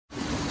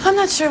I'm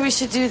not sure we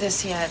should do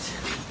this yet.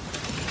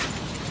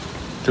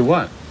 Do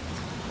what?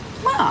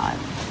 Well,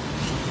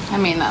 I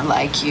mean, I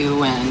like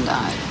you and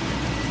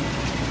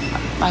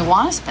I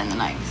want to spend the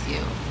night with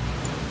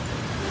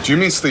you. Do you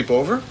mean sleep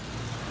over?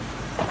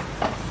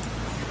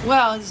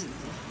 Well,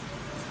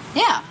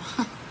 yeah.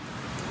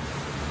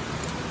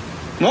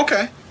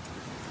 Okay.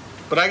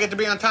 But I get to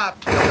be on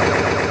top.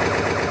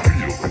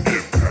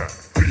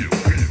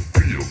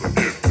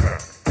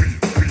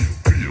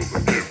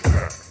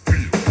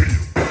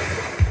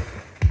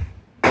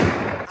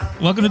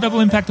 Welcome to Double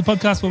Impact, the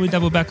podcast where we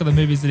double back on the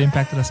movies that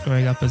impacted us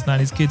growing up as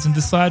 90s kids and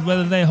decide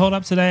whether they hold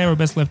up today or are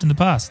best left in the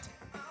past.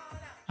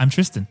 I'm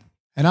Tristan.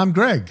 And I'm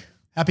Greg.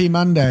 Happy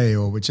Monday,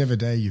 or whichever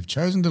day you've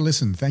chosen to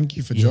listen. Thank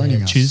you for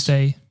joining us.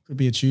 Tuesday. Could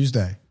be a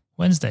Tuesday.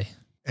 Wednesday.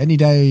 Any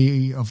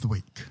day of the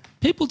week.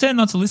 People tend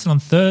not to listen on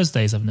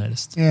Thursdays, I've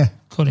noticed. Yeah.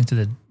 According to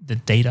the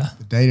data.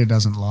 The data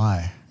doesn't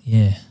lie.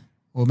 Yeah.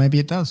 Or maybe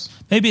it does.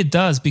 Maybe it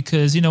does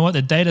because, you know what,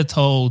 the data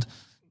told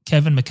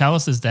Kevin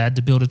McAllister's dad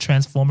to build a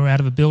transformer out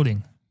of a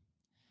building.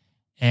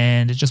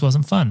 And it just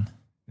wasn't fun.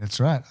 That's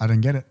right. I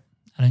don't get it.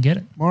 I don't get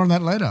it. More on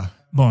that later.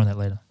 More on that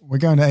later. We're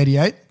going to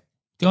 88.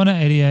 Going to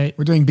 88.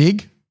 We're doing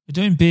big. We're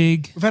doing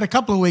big. We've had a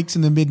couple of weeks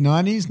in the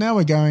mid-90s. Now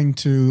we're going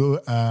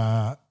to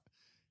the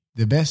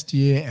best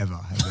year ever,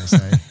 as they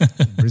say,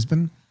 in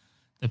Brisbane.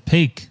 The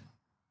peak.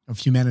 Of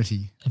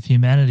humanity. Of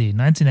humanity.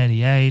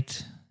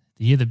 1988,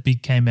 the year that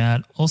Big came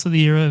out. Also the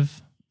year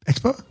of...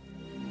 Expo?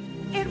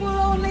 It will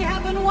only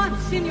happen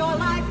once in your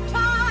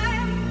lifetime.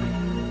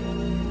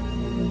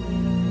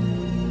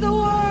 The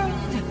world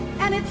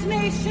and its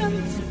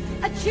nations,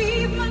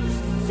 achievements,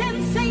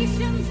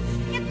 sensations.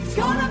 It's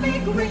gonna be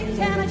great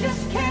and I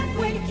just can't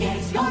wait.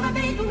 It's gonna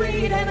be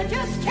great and I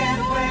just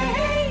can't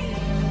wait.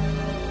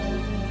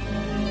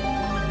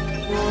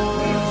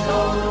 It's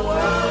all the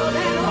world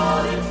and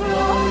all its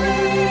glory.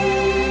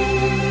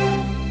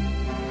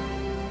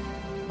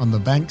 On the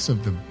banks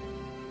of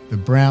the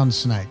Brown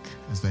Snake,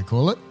 as they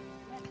call it.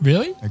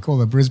 Really? They call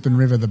the Brisbane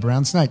River the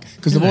Brown Snake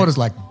because the water's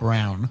like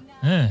brown.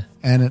 Yeah.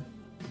 And it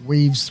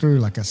weaves through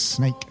like a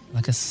snake.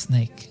 Like a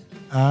snake.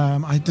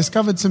 I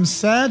discovered some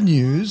sad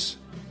news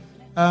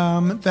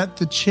that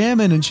the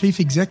chairman and chief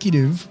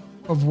executive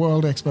of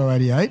World Expo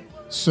 88,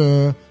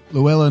 Sir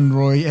Llewellyn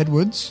Roy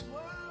Edwards,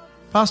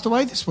 passed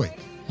away this week.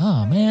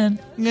 Oh, man.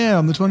 Yeah,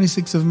 on the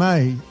 26th of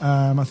May.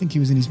 I think he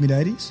was in his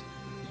mid-80s.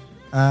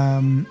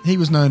 He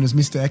was known as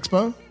Mr.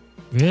 Expo.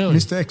 Really?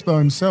 Mr. Expo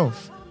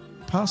himself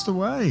passed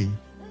away.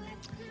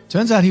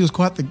 Turns out he was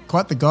quite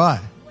the guy.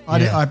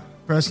 Yeah. I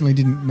personally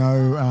didn't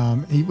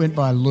know. He went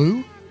by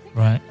Lou.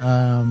 Right.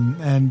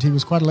 And he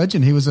was quite a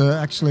legend. He was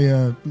actually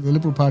the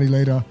Liberal Party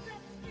leader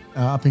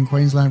up in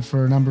Queensland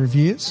for a number of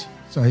years.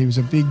 So he was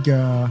a big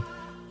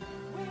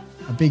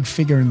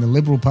figure in the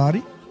Liberal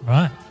Party.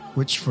 Right.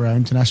 Which for our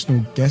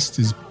international guest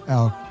is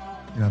our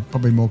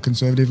probably more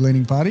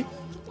conservative-leaning party.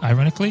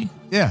 Ironically.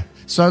 Yeah.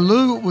 So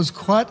Lou was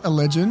quite a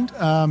legend.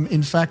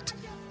 In fact,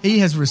 he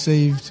has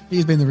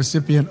been the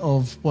recipient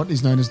of what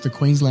is known as the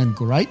Queensland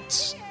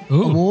Greats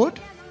Award.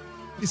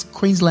 This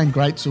Queensland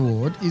Greats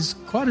Award is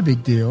quite a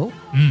big deal.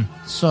 Mm.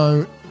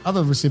 So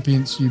other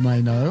recipients you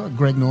may know,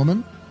 Greg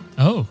Norman.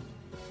 Oh.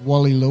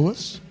 Wally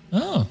Lewis.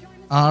 Oh.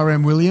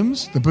 R.M.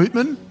 Williams, the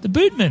Bootman. The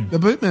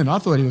Bootman. I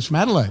thought he was from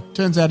Adelaide.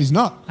 Turns out he's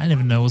not. I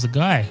never know it was a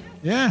guy.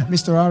 Yeah,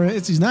 Mr. R.M.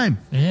 It's his name.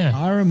 Yeah.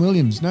 R.M.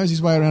 Williams. Knows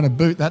his way around a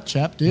boot, that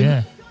chap did.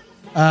 Yeah.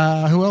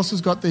 Who else has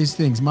got these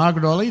things?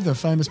 Margaret Olley, the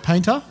famous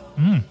painter.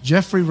 Mm.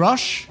 Jeffrey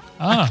Rush.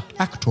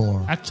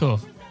 Actor.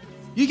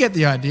 You get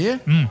the idea.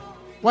 Mm.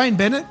 Wayne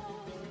Bennett.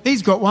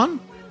 He's got one.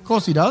 Of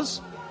course he does.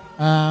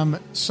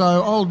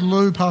 So old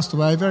Lou passed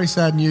away. Very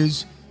sad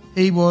news.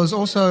 He was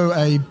also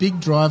a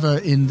big driver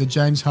in the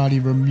James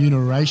Hardie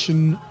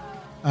remuneration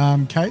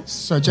case.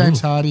 So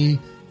James Hardie,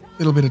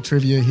 little bit of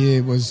trivia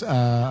here, is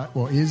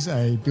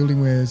a building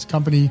wares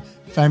company,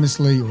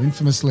 famously or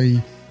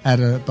infamously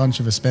had a bunch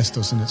of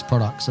asbestos in its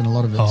products, and a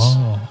lot of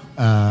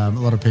a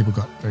lot of people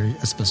got very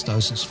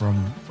asbestosis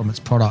from its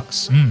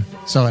products. Mm.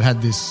 So it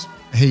had this.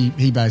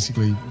 He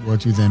basically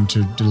worked with them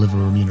to deliver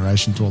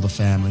remuneration to all the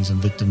families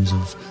and victims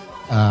of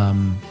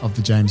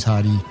the James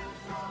Hardie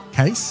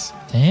case.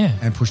 Damn.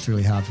 And pushed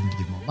really hard for him to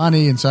give more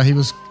money. And so he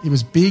was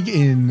big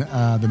in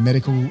the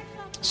medical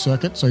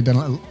circuit. So he'd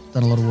done a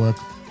lot of work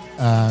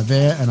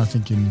there, and I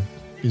think in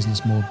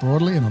business more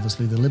broadly, and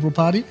obviously the Liberal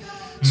Party.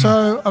 Mm.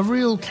 So a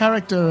real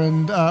character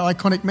and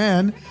iconic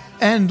man,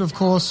 and of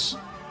course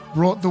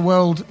brought the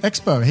World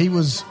Expo. He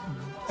was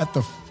at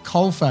the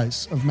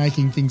coalface of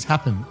making things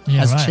happen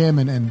as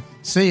chairman and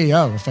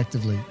CEO,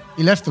 effectively.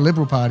 He left the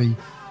Liberal Party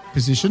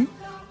position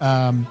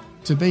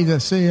to be the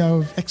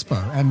CEO of Expo,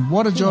 and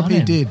what a job he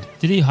did.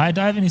 Did he high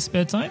dive in his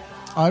spare time?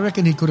 I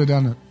reckon he could have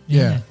done it.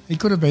 Yeah. He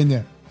could have been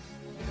there.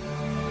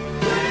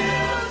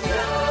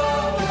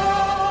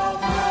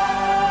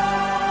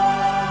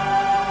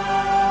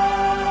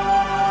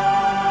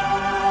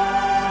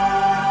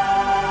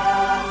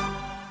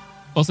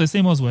 Also,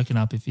 Seymour's working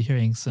up if you're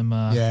hearing some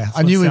I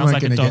knew we weren't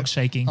like going a to dog get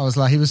shaking. I was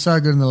like, he was so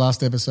good in the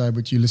last episode,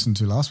 which you listened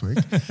to last week.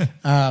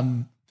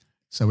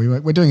 So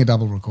we're doing a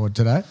double record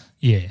today.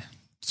 Yeah.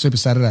 Super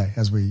Saturday,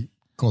 as we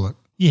call it.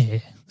 Yeah.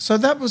 So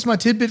that was my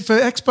tidbit for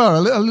Expo.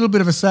 A little bit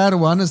of a sadder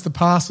one as the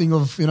passing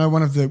of,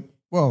 one of the,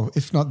 well,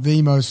 if not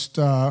the most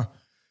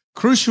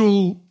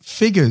crucial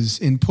figures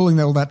in pulling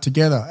all that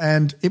together.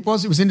 And it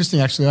was interesting,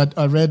 actually.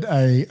 I read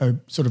a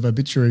sort of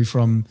obituary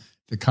from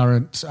the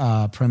current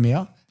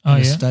premier,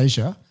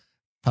 Anastasia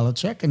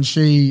Palaszczuk, and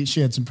she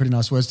had some pretty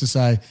nice words to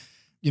say,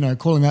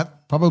 calling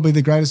that probably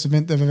the greatest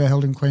event they've ever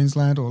held in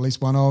Queensland, or at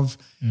least one of,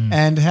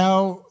 and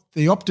how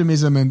the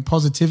optimism and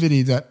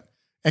positivity that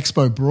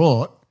Expo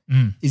brought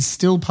is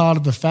still part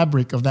of the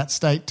fabric of that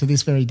state to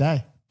this very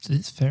day. To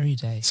this very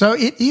day. So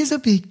it is a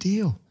big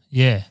deal.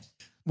 Yeah.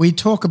 We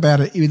talk about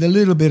it with a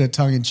little bit of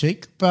tongue in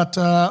cheek, but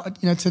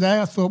today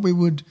I thought we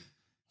would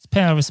Let's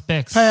pay our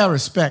respects. to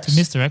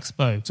Mr.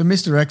 Expo. To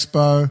Mr.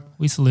 Expo.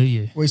 We salute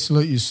you. We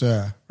salute you,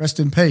 sir. Rest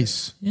in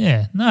peace.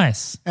 Yeah,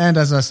 nice. And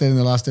as I said in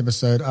the last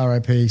episode,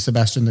 R.I.P.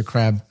 Sebastian the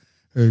Crab,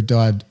 who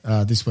died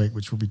this week,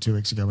 which will be 2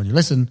 weeks ago when you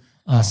listen.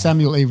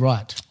 Samuel E.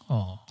 Wright.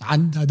 Oh,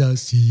 Under the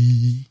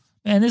sea.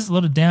 man, there's a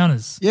lot of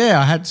downers.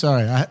 Yeah,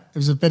 it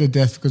was a better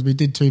death because we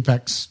did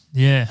Tupac's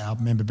Yeah.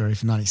 album Memberberry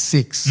for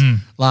 96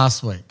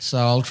 last week. So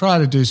I'll try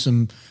to do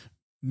some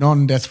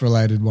non-death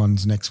related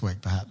ones next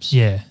week perhaps.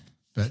 Yeah.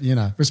 But,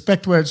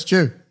 respect where it's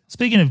due.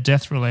 Speaking of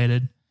death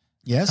related,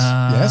 Yes,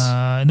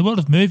 in the world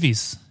of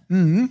movies,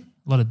 a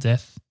lot of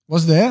death.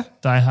 Was there?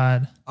 Die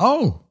Hard,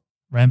 Oh.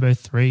 Rambo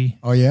 3,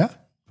 Oh, yeah?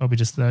 probably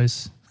just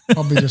those.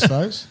 Probably just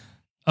those.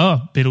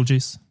 Oh,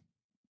 Beetlejuice,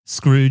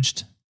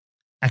 Scrooged,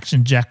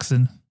 Action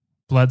Jackson,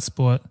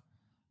 Bloodsport.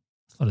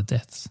 A lot of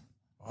deaths.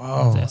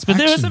 Oh, Deaths. But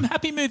there are action. some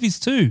happy movies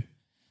too.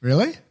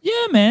 Really?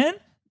 Yeah, man.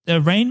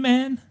 Rain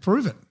Man,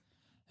 Prove it.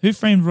 Who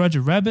Framed Roger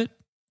Rabbit,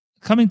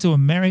 Coming to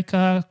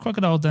America,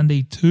 Crocodile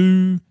Dundee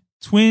 2,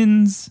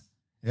 Twins,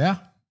 Yeah.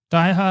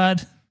 Die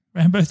Hard,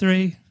 Rambo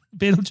 3,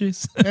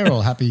 Beetlejuice, They're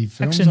all happy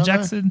films, Action aren't they?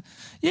 Jackson.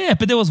 Yeah,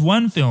 but there was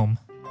one film,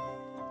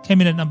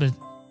 came in at number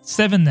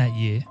 7 that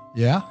year,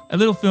 Yeah. a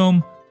little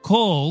film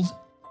called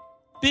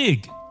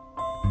Big.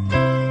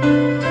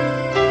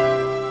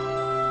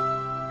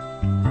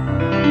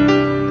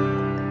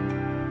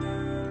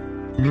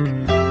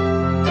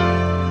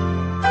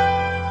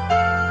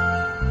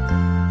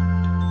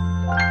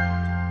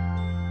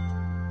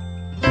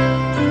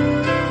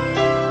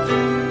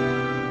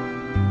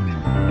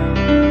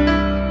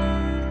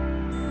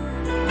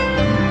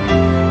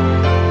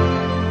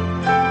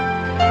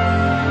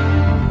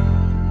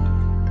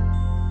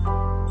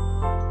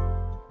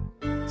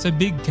 So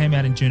Big came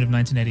out in June of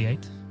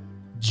 1988.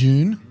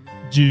 June.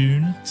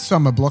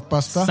 Summer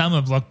blockbuster.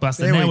 Summer blockbuster.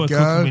 There Now we we're go.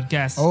 cooking with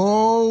gas.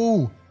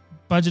 Oh.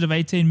 Budget of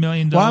 $18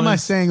 million. Why am I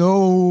saying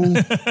oh?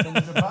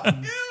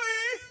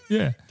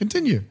 Yeah.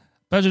 Continue.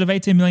 Budget of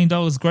 $18 million,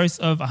 gross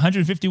of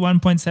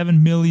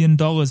 $151.7 million.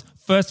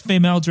 First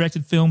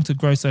female-directed film to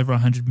gross over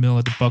 $100 million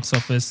at the box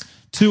office.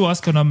 2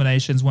 Oscar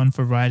nominations, one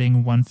for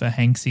writing, one for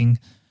Hanksing,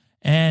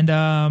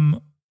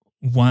 and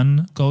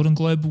 1 Golden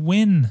Globe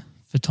win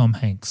for Tom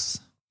Hanks.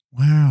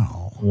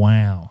 Wow.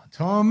 Wow.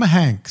 Tom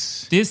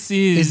Hanks. This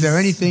is... Is there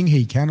anything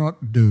he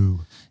cannot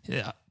do?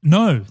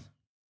 No,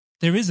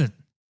 there isn't.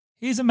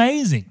 He's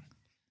amazing.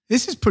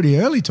 This is pretty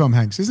early, Tom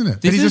Hanks, isn't it?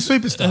 But he's a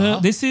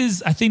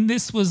superstar. I think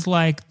this was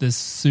like the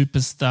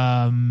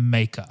superstar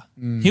maker.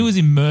 He was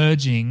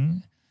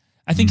emerging.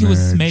 I think he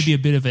was maybe a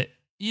bit of it.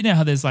 You know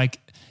how there's like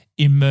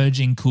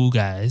emerging cool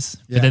guys,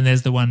 but then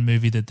there's the one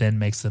movie that then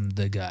makes them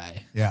the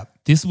guy. Yeah.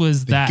 This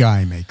was The that.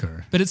 guy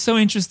maker. But it's so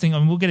interesting. I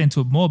mean, we'll get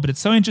into it more, but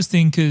it's so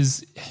interesting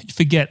because you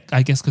forget,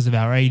 I guess, because of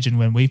our age and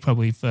when we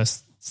probably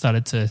first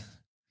started to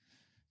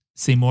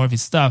see more of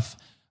his stuff,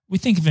 we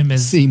think of him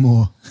as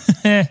Seymour.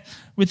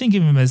 we think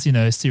of him as,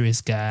 a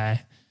serious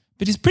guy.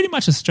 But he's pretty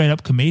much a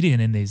straight-up comedian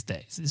in these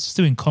days. He's just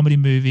doing comedy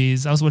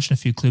movies. I was watching a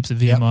few clips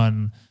of him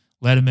on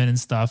Letterman and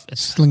stuff.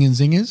 It's Slinging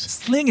zingers.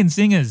 slinging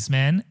singers,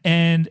 man.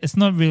 And it's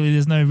not really,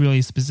 there's no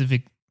really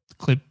specific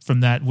clip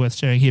from that worth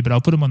sharing here, but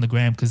I'll put him on the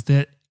gram because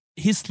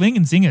he's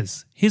slinging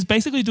singers. He's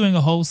basically doing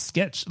a whole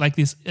sketch like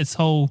this. It's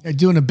whole. They're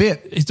doing a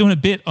bit. He's doing a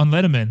bit on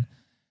Letterman.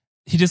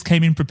 He just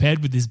came in prepared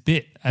with this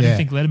bit. I don't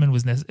think Letterman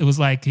was it was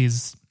like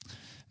his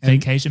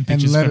vacation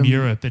pictures from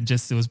Europe and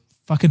just, it was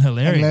fucking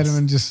hilarious. And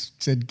Letterman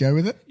just said, go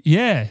with it.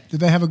 Yeah. Did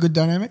they have a good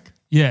dynamic?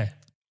 Yeah.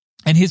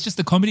 And he's just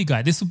a comedy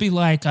guy. This would be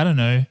like, I don't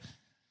know,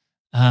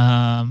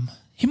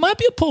 he might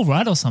be a Paul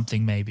Rudd or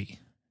something maybe.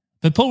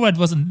 But Paul Rudd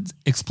wasn't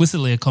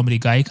explicitly a comedy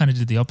guy. He kind of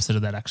did the opposite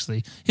of that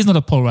actually. He's not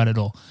a Paul Rudd at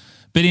all.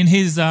 But in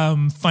his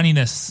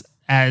funniness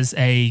as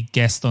a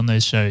guest on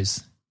those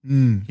shows,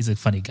 he's a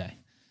funny guy.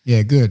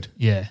 Yeah, good.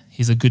 Yeah,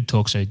 he's a good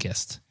talk show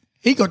guest.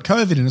 He got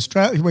COVID in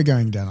Australia. We're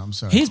going down, I'm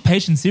sorry. He's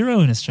patient zero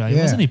in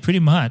Australia, wasn't he? Pretty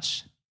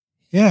much.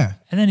 Yeah.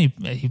 And then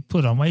he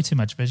put on way too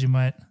much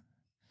Vegemite.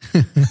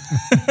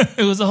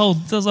 There was a whole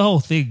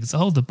thing. It's a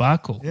whole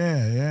debacle.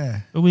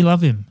 Yeah. But we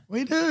love him.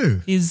 We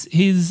do.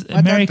 He's My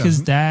America's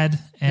doesn't. dad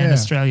and Yeah.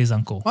 Australia's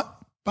uncle. What?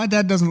 My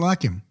dad doesn't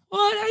like him.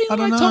 What? How do you I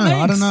don't like know. Tom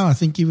Hanks? I don't know. I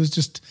think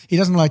he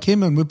doesn't like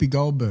him and Whoopi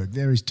Goldberg.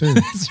 There he's two.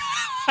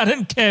 I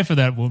don't care for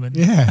that woman.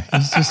 Yeah,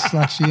 he's just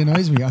like, she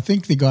annoys me. I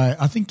think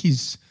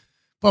he's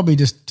probably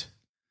just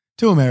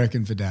too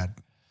American for Dad.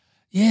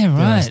 Yeah,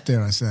 right.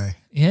 Dare I say.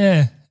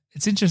 Yeah,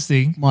 it's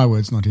interesting. My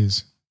words, not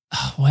his.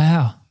 Oh,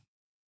 wow.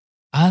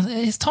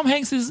 Tom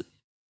Hanks it's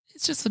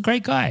just a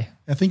great guy.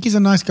 I think he's a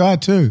nice guy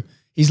too.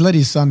 He's let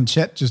his son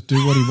Chet just do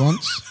what he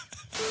wants.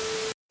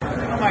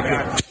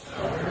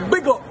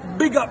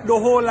 Big up the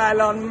whole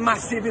island,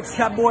 massive. It's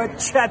your boy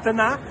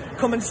Chetana,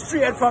 coming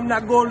straight from the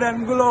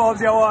Golden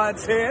Globes, you want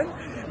to say?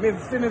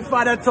 Me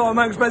father Tom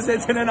Hanks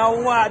presenting in a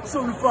what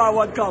soon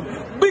forward come.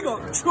 Big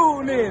up,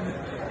 tune in.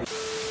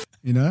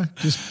 You know,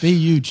 just be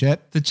you,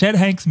 Chet. The Chet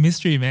Hanks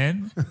mystery,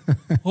 man.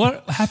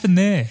 What happened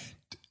there?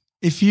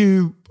 If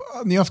you,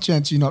 on the off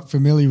chance you're not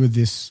familiar with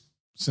this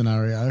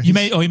scenario, You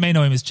may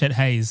know him as Chet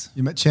Hayes.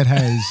 you met Chet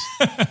Hayes.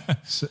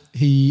 So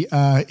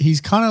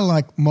he's kind of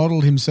like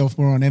modeled himself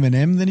more on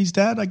Eminem than his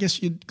dad. I guess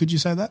could you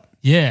say that,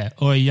 Yeah,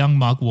 or a young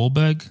Mark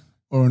Wahlberg.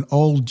 or an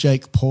old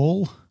Jake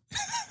Paul?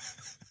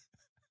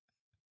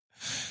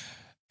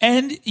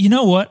 And you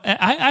know what?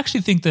 I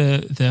actually think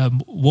the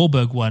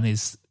Wahlberg one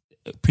is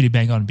pretty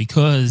bang on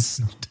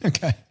because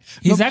Okay,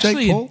 he's Not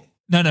actually Jake Paul?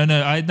 no,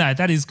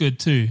 that is good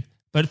too,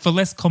 but for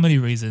less comedy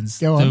reasons.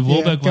 Go The on, yeah,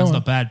 Wahlberg go one's on.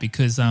 not bad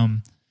because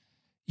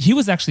he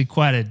was actually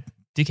quite a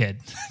dickhead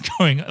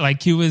going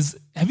like he was.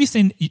 Have you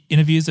seen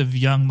interviews of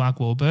young Mark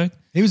Wahlberg?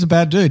 He was a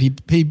bad dude.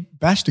 He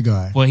bashed a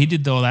guy. Well, he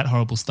did all that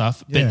horrible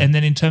stuff, but Yeah. and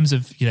then in terms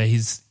of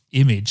his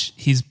image,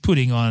 he's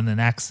putting on an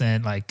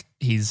accent like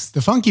he's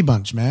The Funky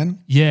Bunch, man.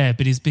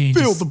 but he's being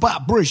Feel just the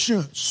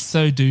vibrations.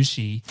 so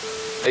douchey.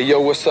 Hey,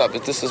 yo, what's up?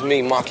 This is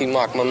me, Marky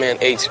Mark, my man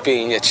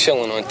HB, and you're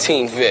chilling on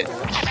Team Vit.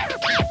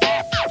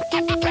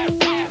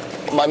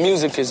 My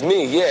music is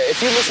me, yeah.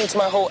 If you listen to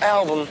my whole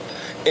album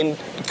and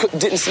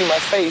didn't see my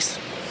face,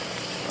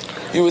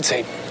 you would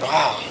say,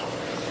 wow,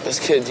 this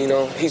kid,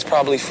 he's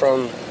probably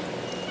from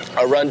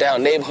a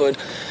rundown neighborhood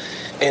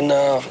and,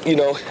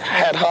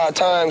 had hard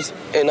times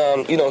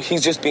and,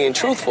 he's just being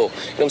truthful. You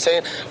know what I'm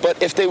saying?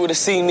 But if they were to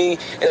see me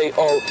and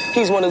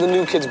he's one of the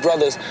new kid's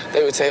brothers,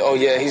 they would say, oh,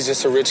 yeah, he's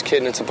just a rich kid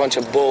and it's a bunch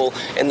of bull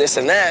and this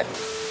and that.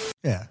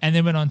 Yeah. And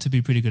then went on to be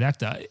a pretty good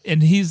actor.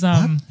 And he's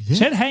Yeah.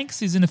 Chet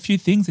Hanks is in a few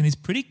things and he's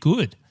pretty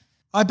good.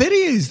 I bet he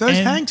is. Those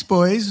And- Hanks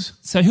boys.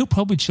 So he'll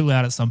probably chill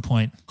out at some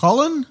point.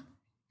 Colin,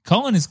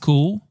 Colin is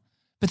cool,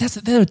 but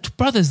they're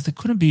brothers that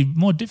couldn't be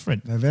more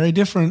different. they're very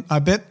different. I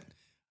bet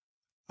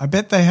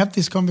they have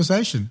this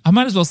conversation. I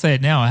might as well say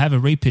it now. I have a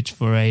repitch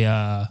for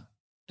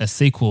a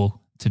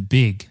sequel to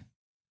Big,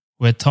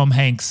 where Tom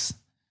Hanks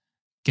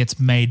gets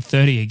made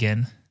 30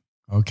 again.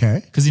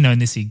 Okay. Because, in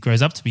this he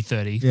grows up to be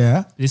 30.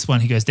 Yeah. This one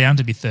he goes down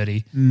to be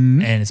 30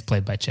 and it's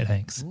played by Chet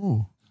Hanks.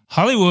 Ooh.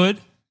 Hollywood,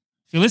 if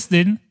you're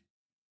listening,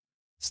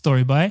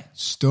 story by.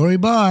 Story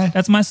by.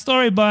 That's my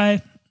story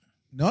by.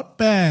 Not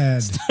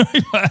bad.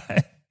 Story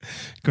by.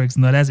 Greg's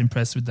not as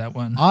impressed with that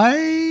one.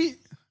 I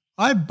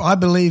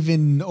believe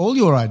in all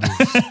your ideas.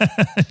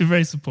 You're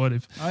very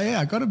supportive. Oh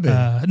yeah, I gotta be.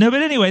 No,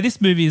 but anyway, this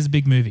movie is a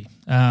big movie.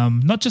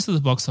 Not just at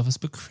the box office,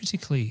 but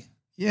critically.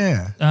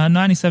 yeah.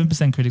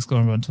 97% critic score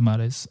on Rotten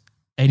Tomatoes.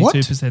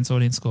 82%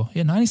 audience score.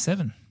 Yeah,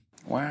 97.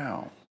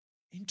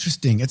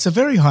 Interesting. It's a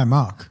very high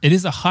mark. It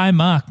is a high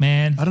mark,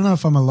 man. I don't know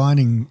if I'm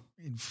aligning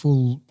in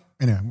full.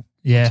 Anyway,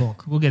 Yeah,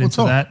 talk. we'll get into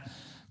talk. that.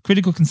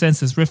 Critical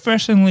consensus,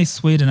 refreshingly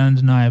sweet and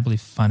undeniably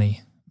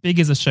funny. Big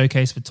is a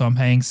showcase for Tom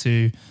Hanks,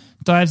 who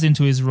dives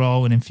into his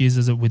role and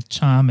infuses it with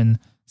charm and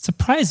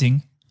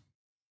surprising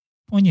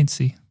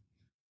poignancy.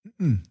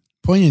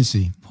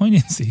 Poignancy.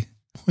 Poignancy.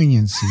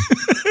 Poignancy.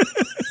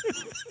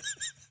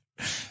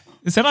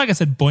 It sounded like I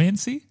said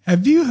buoyancy.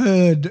 Have you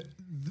heard?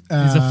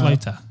 He's a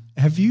floater.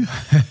 Have you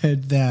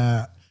heard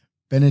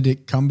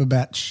Benedict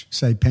Cumberbatch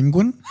say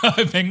penguin? Oh,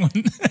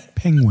 penguin.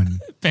 Penguin.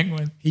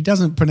 Penguin. He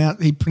doesn't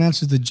pronounce. He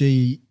pronounces the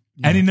G.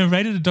 And he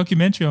narrated a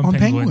documentary on on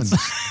penguins.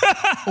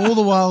 penguins. All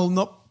the while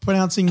not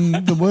pronouncing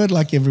the word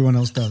like everyone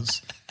else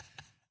does.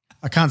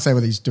 I can't say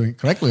whether he's doing it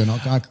correctly or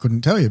not. I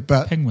couldn't tell you,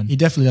 but Penguin. he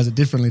definitely does it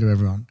differently to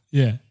everyone.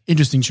 Yeah.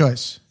 Interesting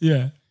choice.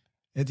 Yeah.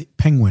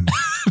 Penguin.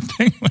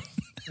 Penguin.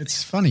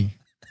 It's funny.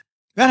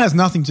 That has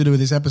nothing to do with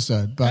this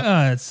episode, but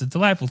Oh, it's a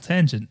delightful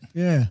tangent.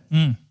 yeah,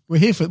 we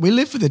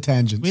live for the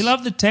tangents. We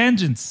love the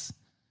tangents.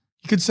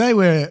 You could say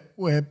we're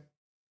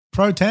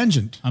pro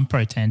tangent. I'm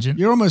pro tangent.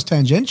 You're almost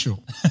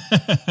tangential.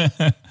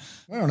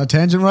 We're on a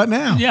tangent right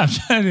now. Yeah,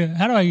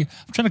 I'm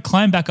trying to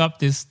climb back up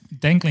this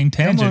dangling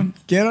Come tangent. on,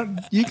 get it.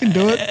 You can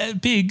do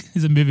it. Big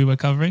is a movie we're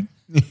covering,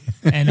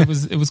 and it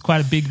was quite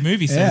a big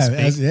movie, so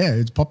to speak.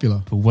 It's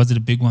popular. But was it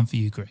a big one for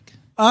you, Greg?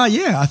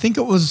 Yeah, I think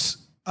it was.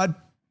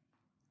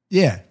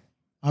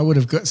 I would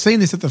have seen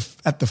this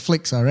at the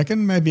Flicks. I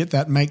reckon maybe at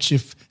that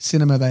makeshift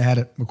cinema they had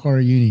at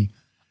Macquarie Uni.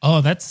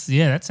 Oh, that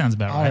sounds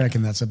about right. I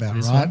reckon that's about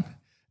This right.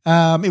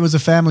 It was a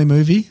family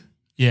movie,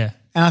 Yeah,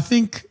 and I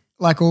think,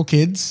 like all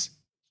kids,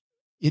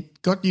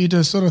 it got you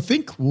to sort of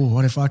think, "Whoa,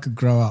 what if I could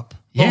grow up?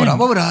 Yeah.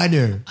 What would I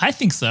do?" I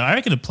think so. I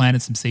reckon it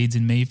planted some seeds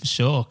in me for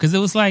sure because it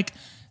was like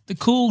the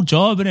cool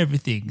job and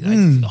everything.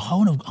 Like, I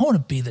want to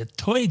be the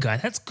toy guy.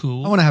 That's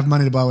cool. I want to have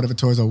money to buy whatever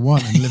toys I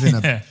want and live in a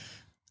Yeah.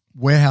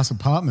 warehouse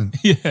apartment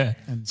Yeah.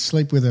 and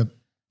sleep with a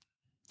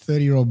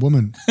 30-year-old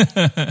woman.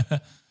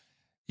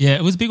 Yeah,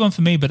 it was a big one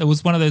for me, but it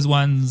was one of those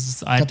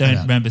ones I Cut that don't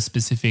out. remember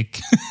specific.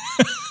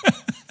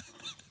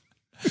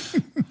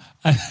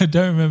 I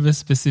don't remember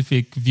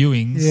specific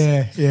viewings.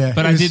 Yeah.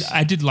 But It was-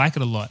 I did like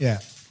it a lot. Yeah.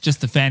 Just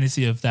the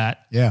fantasy of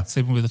that. Yeah.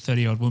 Sleeping with a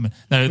 30-year-old woman.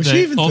 No, Was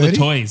she even all 30? the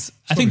toys.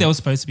 I think be- they were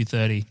supposed to be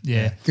 30.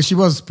 Yeah. Because she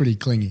was pretty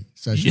clingy,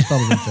 so she's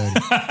probably 30.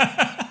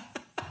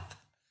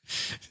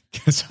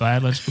 'Cause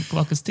Biological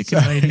clock is ticking,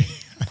 lady.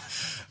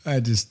 I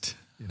just,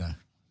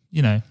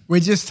 You know, we're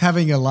just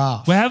having a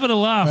laugh. we're having a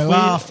laugh. We're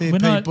laughing, we're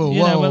not- people. you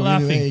know, Whoa, we're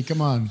laughing. hey, come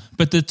on.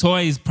 But the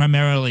toys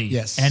primarily.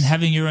 Yes. And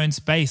having your own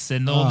space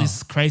and all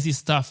this crazy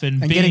stuff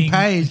and, And being, getting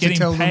paid getting to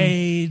tell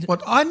paid. them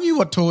what I knew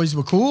what toys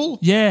were cool.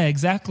 Yeah,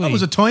 exactly. I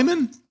was a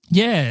toyman.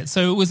 Yeah,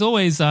 so it was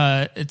always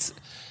it's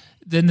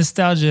the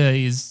nostalgia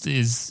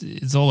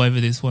is all over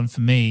this one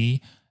for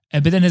me,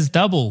 but then there's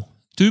double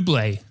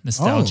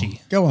nostalgia Oh,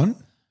 go on.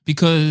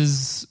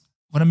 because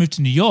when I moved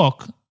to New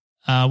York,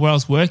 where I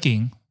was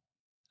working,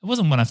 it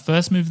wasn't when I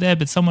first moved there,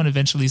 but someone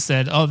eventually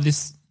said, "Oh,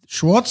 this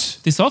Schwartz.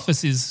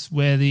 office is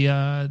where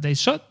they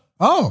shot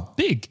Oh,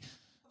 Big,"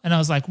 and I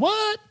was like,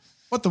 "What?"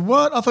 what the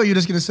what? I thought you were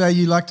just going to say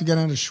you like to go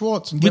down to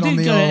Schwartz and We get on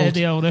did the go old. to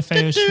the old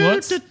FAO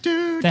Schwartz.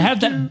 They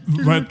have that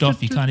roped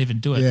off. You can't even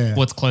do it. Yeah.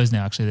 Well, it's closed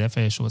now, actually. The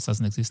FAO Schwartz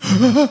doesn't exist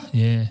anymore.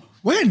 Yeah.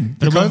 When?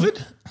 But The it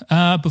went-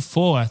 COVID?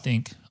 Before, I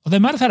think. Or they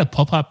might have had a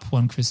pop-up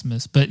one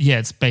Christmas. But yeah,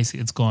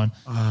 it's gone.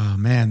 Oh,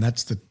 man,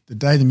 that's the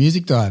day the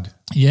music died.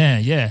 Yeah,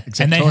 yeah.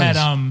 Except and they toys.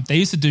 had they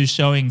used to do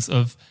showings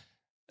of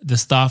the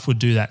staff would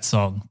do that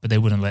song, but they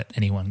wouldn't let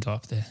anyone go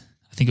up there.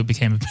 I think it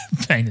became a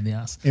pain in the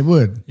ass. It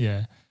would.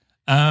 Yeah.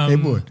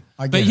 It would.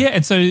 I get But it. yeah,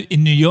 and so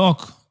in New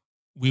York,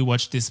 we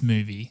watched this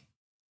movie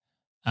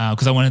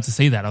because I wanted to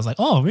see that. I was like,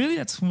 oh, really?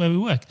 That's where we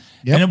work.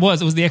 Yep. And it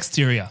was the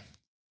exterior.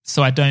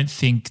 So I don't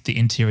think the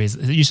interiors,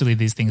 usually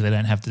these things, they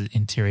don't have the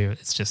interior.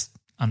 It's just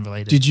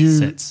unrelated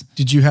sets.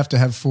 Did you have to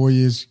have 4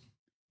 years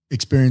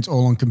experience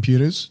all on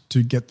computers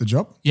to get the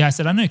job? Yeah, I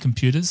said, I know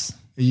computers.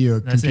 Are you a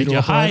And I said, computer you're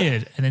operator?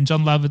 hired. And then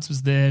John Lovitz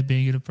was there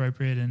being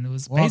inappropriate and it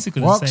was Walk,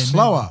 basically walk the same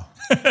slower.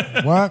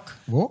 Walk.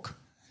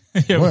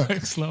 movie. Yeah, work.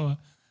 work slower.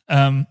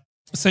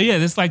 So yeah,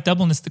 there's like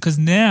doubleness because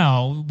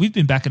now we've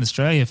been back in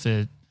Australia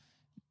for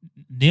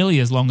nearly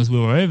as long as we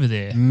were over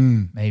there,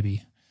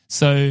 maybe.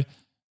 So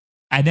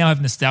I now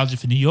have nostalgia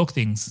for New York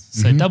things.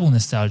 So double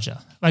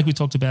nostalgia, like we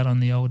talked about on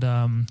the old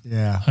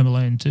Yeah. Home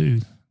Alone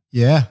 2,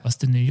 Yeah.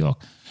 Lost in New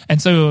York.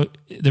 And so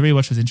the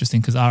rewatch was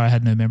interesting because Ara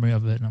had no memory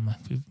of it, and I'm like,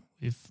 we've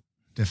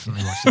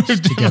Definitely watched this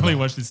definitely together.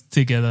 watched this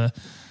together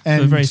for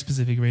And very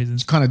specific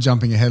reasons. kind of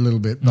jumping ahead a little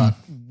bit, but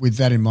with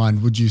that in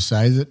mind, would you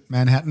say that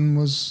Manhattan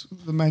was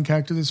the main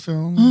character of this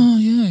film? Oh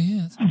yeah,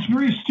 yeah. It's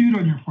very astute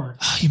on your part.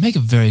 You make a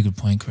very good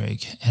point,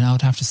 Craig, and I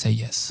would have to say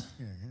yes.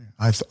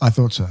 I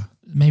thought so.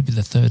 Maybe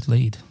the third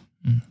lead.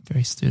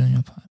 Very astute on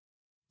your part.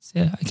 So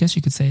yeah, I guess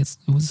you could say it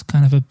was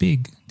kind of a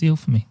big deal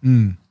for me.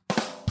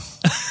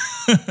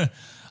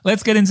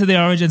 Let's get into the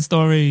origin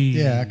story.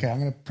 Yeah, okay, I'm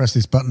going to press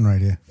this button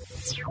right here.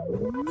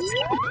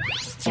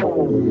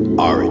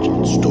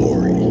 Origin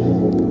story.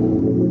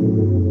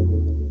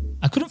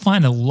 I couldn't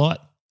find a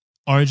lot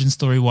origin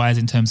story wise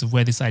in terms of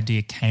where this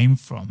idea came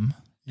from.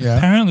 Yeah.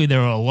 Apparently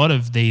there are a lot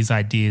of these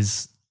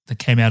ideas that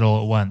came out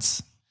all at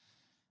once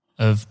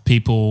of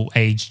people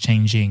age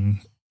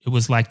changing. It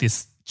was like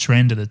this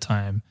trend at the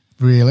time.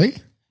 Really?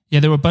 Yeah,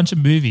 there were a bunch of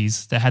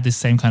movies that had this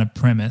same kind of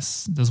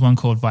premise. There's one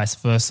called Vice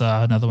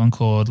Versa, another one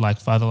called Like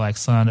Father, Like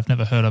Son. I've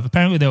never heard of.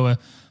 Apparently there were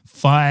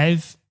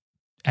 5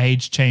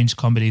 age change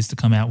comedies to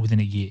come out within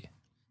a year.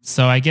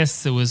 So I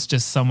guess it was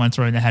just someone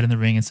throwing their hat in the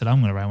ring and said, I'm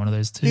going to write one of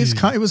those too.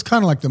 It was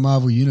kind of like the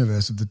Marvel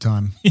Universe of the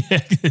time. Yeah,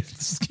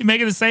 just keep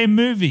making the same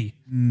movie.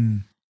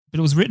 But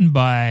it was written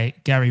by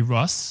Gary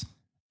Ross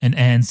and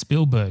Anne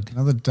Spielberg.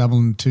 Another double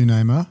and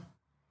two-namer,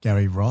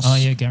 Gary Ross. Oh,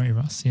 yeah, Gary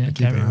Ross. Yeah, Keep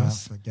Gary it up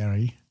Ross. for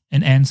Gary.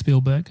 And Anne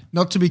Spielberg.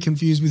 Not to be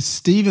confused with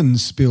Steven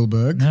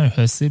Spielberg, No,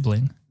 her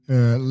sibling.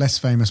 her less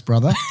famous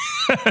brother.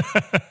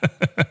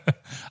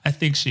 I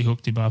think she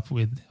hooked him up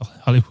with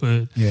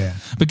Hollywood. Yeah.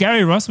 But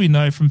Gary Ross we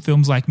know from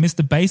films like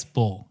Mr.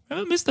 Baseball.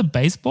 Remember Mr.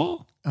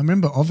 Baseball? I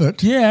remember of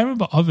it. Yeah, I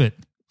remember of it.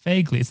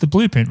 Vaguely. It's the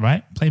Blueprint,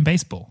 right? Playing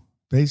baseball.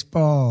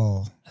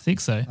 Baseball. I think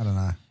so. I don't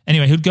know.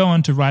 Anyway, he'd go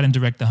on to write and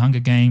direct The Hunger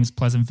Games,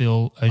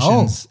 Pleasantville,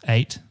 Ocean's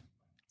 8.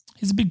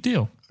 He's a big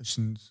deal.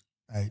 Ocean's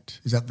 8.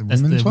 Is that the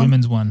That's women's the one?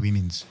 women's one.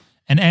 Women's.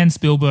 And Anne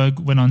Spielberg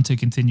went on to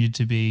continue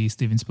to be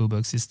Steven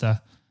Spielberg's sister.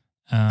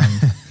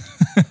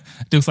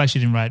 It looks like she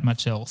didn't write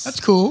much else. That's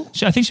cool.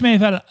 I think she may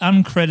have had an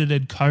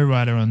uncredited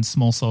co-writer on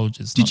Small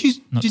Soldiers.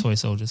 Not did- Toy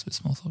Soldiers, but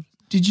Small Soldiers.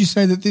 Did you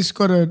say that this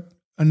got a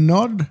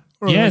nod?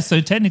 Or Yeah, so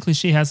technically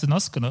she has an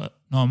Oscar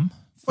nom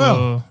for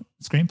Well,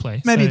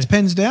 screenplay. maybe So it's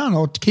pens down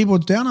or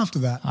keyboards down after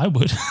that. I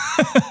would.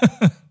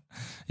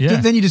 Yeah.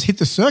 Then you just hit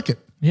the circuit.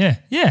 Yeah,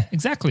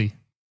 exactly.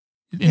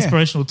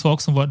 Inspirational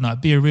talks and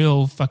whatnot. Be a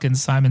real fucking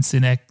Simon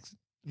Sinek.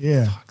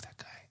 Yeah. Fuck that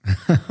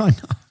guy. I know.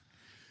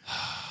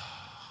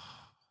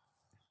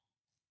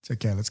 It's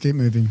okay. Let's keep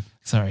moving.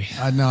 Sorry.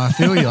 No, I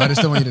feel you. I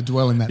just don't want you to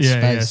dwell in that space.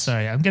 Yeah,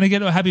 sorry. I'm going to get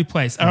to a happy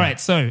place. All right.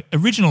 So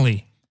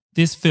originally,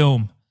 this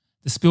film,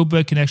 the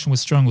Spielberg connection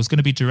was strong, was going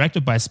to be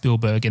directed by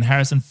Spielberg and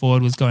Harrison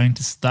Ford was going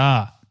to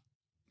star.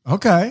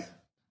 Okay.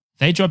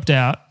 They dropped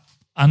out,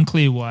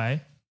 unclear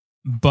why,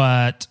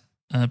 but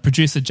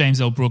producer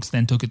James L. Brooks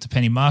then took it to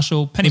Penny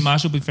Marshall. Penny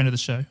Marshall, big friend of the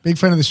show. Big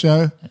friend of the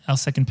show. Our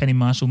second Penny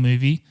Marshall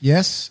movie.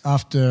 Yes,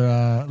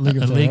 after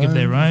League of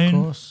Their Own.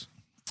 Of course.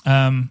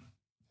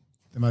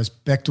 The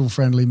most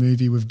Bechdel-friendly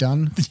movie we've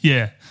done.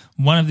 Yeah,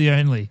 one of the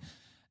only.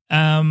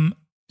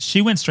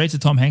 She went straight to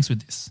Tom Hanks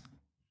with this.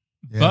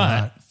 Yeah, but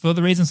right. for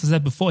the reasons I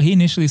said before, he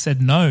initially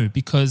said no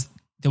because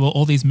there were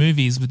all these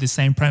movies with the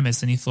same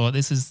premise and he thought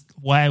this is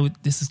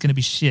going to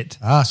be shit.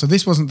 So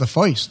this wasn't the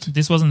first.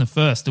 This wasn't the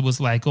first. It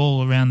was like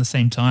all around the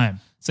same time.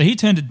 So he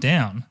turned it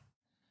down.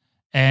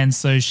 And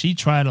so she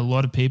tried a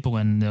lot of people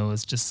and there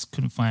was just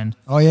couldn't find.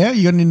 Oh, yeah?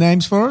 You got any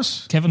names for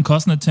us? Kevin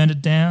Costner turned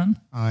it down.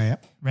 Oh, yeah.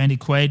 Randy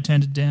Quaid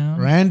turned it down.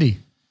 Randy.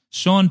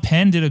 Sean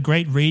Penn did a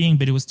great reading,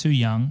 but he was too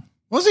young.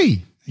 Was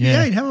he?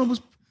 Yeah. How old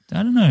was...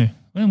 I don't know.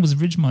 When was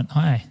Ridgemont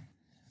High?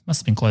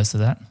 Must have been close to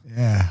that.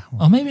 Yeah.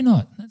 Oh, maybe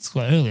not. That's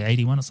quite early,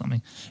 81 or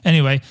something.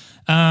 Anyway,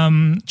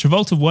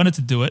 Travolta wanted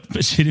to do it,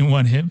 but she didn't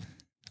want him.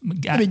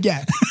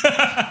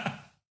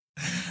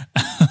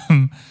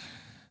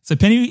 So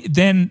Penny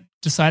then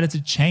decided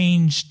to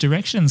change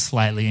direction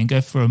slightly and go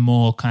for a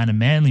more kind of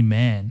manly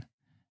man.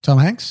 Tom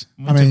Hanks?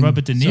 Went to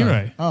Robert De Niro.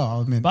 Sorry.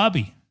 Oh, I mean...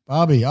 Barbie.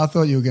 I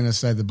thought you were going to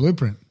say The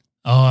Blueprint.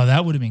 Oh,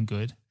 that would have been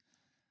good.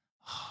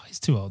 Oh, he's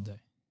too old though.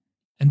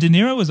 And De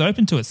Niro was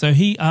open to it. So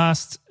he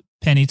asked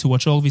Penny to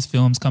watch all of his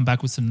films, come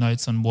back with some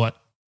notes on what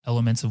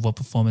elements of what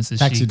performances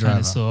Taxi she kind Driver.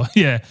 of saw.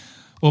 Yeah.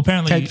 Well,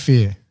 apparently, Cape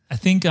Fear. I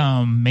think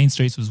Main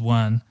Streets was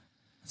one.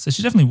 So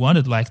she definitely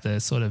wanted like the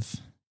sort of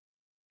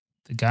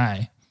the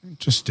guy.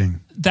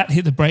 Interesting. That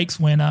hit the brakes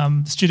when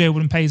the studio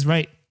wouldn't pay his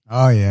rate.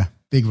 Oh, yeah.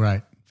 Big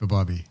rate for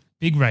Bobby.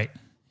 Big rate.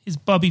 Here's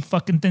Bobby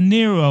fucking De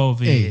Niro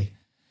over here.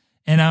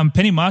 And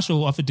Penny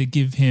Marshall offered to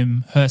give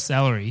him her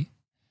salary.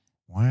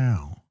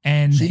 Wow.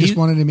 And she just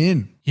wanted him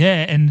in.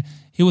 Yeah, and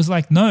he was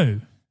like,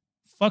 no,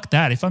 fuck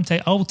that. If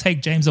I'll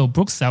take James L.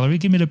 Brooks' salary.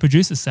 Give me the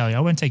producer's salary.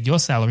 I won't take your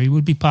salary.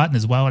 We'd be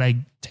partners. Why would I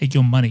take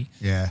your money?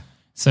 Yeah.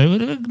 So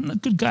a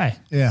good guy.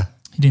 Yeah.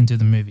 He didn't do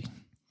the movie.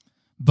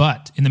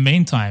 But in the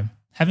meantime,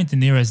 having De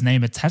Niro's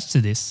name attached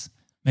to this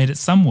made it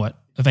somewhat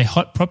of a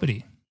hot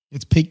property.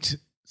 It's piqued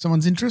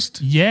someone's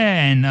interest?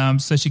 Yeah,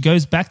 and so she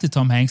goes back to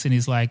Tom Hanks and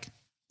he's like,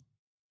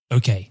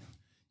 okay.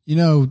 You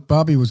know,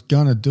 Bobby was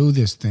going to do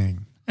this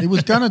thing. He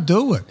was going to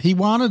do it. He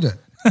wanted it.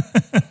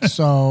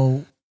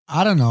 So,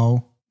 I don't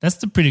know. That's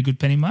the pretty good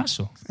Penny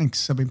Marshall.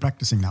 Thanks. I've been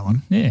practicing that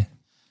one. Yeah.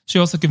 She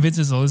also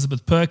convinces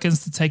Elizabeth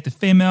Perkins to take the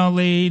female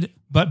lead.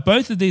 But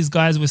both of these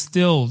guys were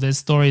still, there's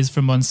stories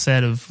from on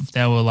set of,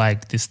 they were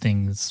like, this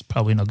thing's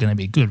probably not going to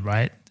be good,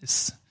 right?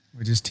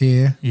 We're just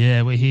here.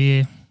 Yeah, we're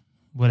here.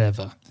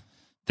 Whatever.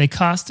 They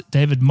cast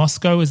David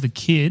Moscow as the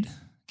kid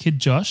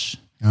Josh.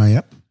 Oh,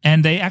 yep.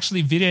 And they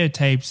actually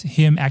videotaped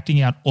him acting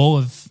out all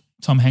of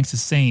Tom Hanks'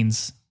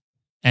 scenes,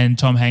 and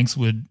Tom Hanks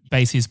would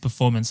base his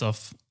performance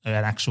off an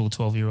actual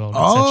 12-year-old,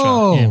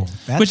 Oh,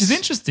 yeah. Which is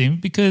interesting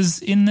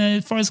because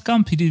in Forrest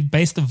Gump, he did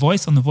base the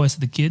voice on the voice of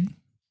the kid,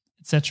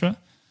 etc.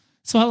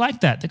 So I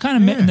like that. They kind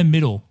of met in the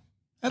middle.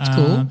 That's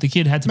cool. The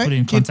kid had to put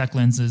in contact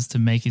lenses to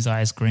make his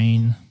eyes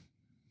green.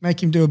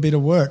 Make him do a bit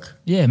of work.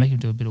 Yeah, make him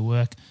do a bit of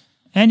work.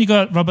 And you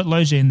got Robert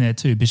Loggia in there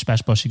too. Bish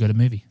Bash Bosh, you got a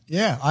movie.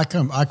 Yeah, I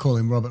call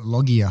him Robert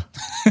Loggia.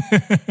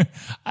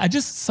 I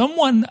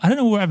don't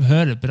know where I've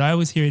heard it, but I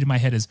always hear it in my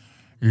head as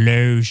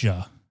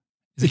Loggia.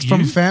 It's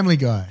from Family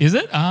Guy. Is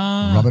it?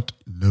 Robert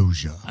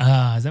Loggia.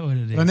 Is that what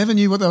it is? But I never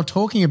knew what they were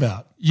talking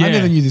about. Yeah. I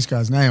never knew this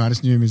guy's name. I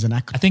just knew him as an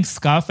actor. I think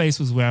Scarface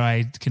was where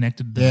I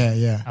connected them.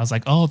 Yeah. I was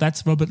like, oh,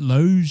 that's Robert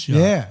Loggia.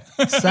 Yeah,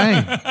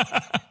 same.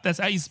 That's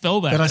how you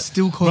spell that. But I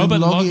still call Robert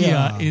him Loggia.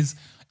 Loggia is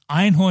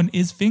Einhorn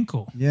is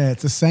Finkel. Yeah,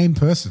 it's the same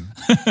person.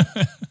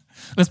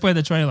 Let's play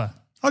the trailer.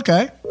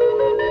 Okay.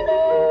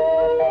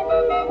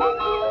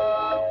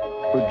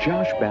 For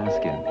Josh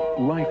Baskin,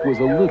 life was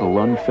a little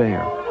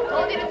unfair.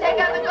 Told you to take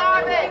out the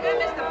garbage.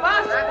 Mr.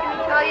 Bus. Can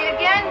I tell you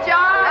again,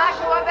 Josh?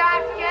 Joshua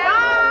Baskin.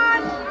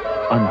 Josh!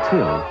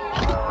 Until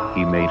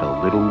he made a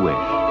little wish.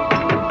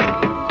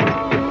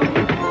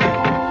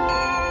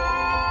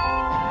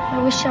 I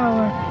wish I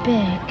were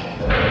big.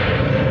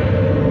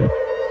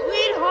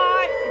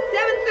 Sweetheart, it's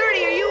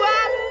 7:30. Are you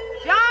up?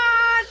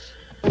 Josh!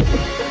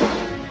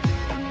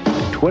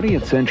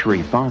 20th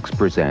Century Fox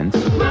presents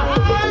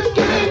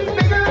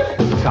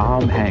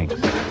Tom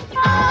Hanks.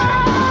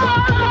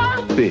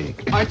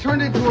 Big. I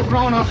turned into a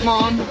grown-up,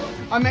 Mom.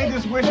 I made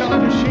this wish on a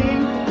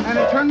machine, and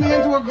it turned me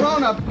into a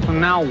grown-up. So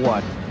now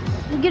what?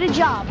 You get a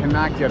job.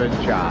 Cannot get a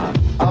job.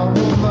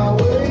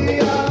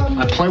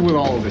 I play with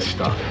all of this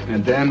stuff,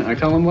 and then I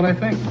tell them what I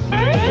think.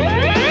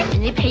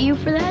 And they pay you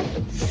for that?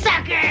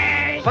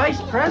 Suckers!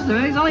 Vice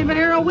President, he's only been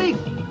here a week.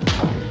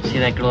 See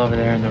that girl over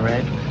there in the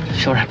red?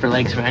 She'll wrap her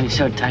legs around you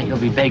so tight you'll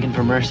be begging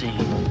for mercy.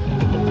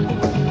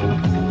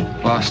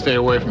 Well, I'll stay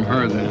away from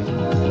her then.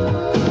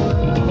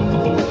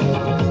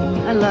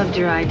 I loved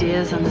your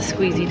ideas on the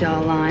squeezy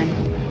doll line.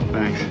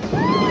 Thanks.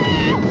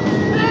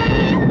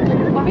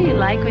 What were you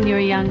like when you were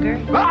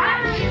younger?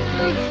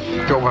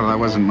 Oh, well, I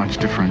wasn't much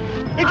different.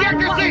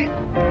 Ejector seat!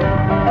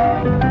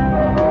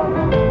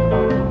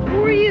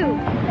 Who are you?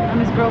 I'm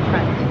his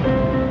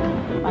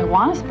girlfriend. I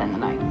want to spend the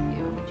night with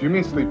you. Do you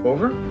mean sleep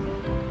over?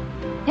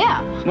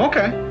 Yeah.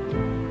 Okay.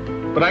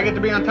 But I get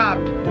to be on top.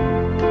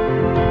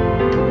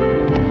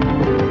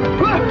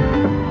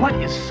 What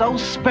is so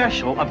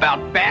special about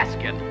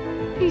Baskin?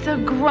 He's a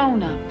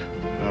grown-up.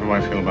 How do I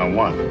feel about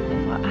what?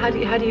 How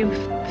do you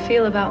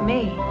feel about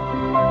me?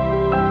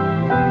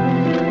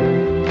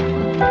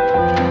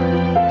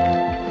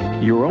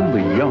 You're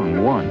only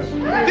young once.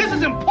 This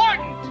is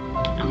important!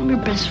 I'm your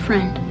best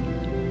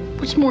friend.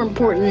 What's more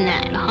important than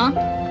that,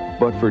 huh?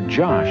 But for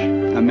Josh,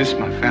 I miss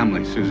my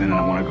family, Susan, and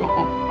I want to go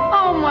home.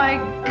 Oh my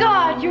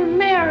God, you're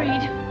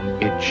married.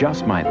 it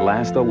just might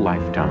last a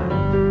lifetime.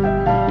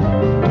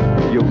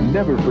 You'll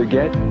never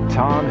forget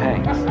Tom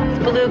Hanks.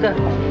 Beluga.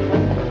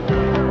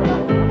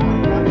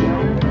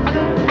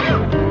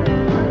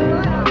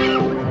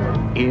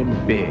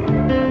 In Big.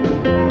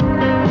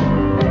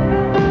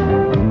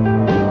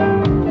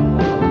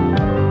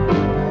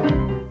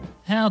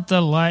 How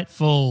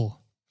delightful.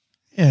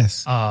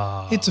 Yes.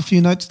 Ah. Hits a few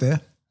notes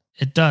there.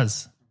 It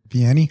does.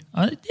 Piano.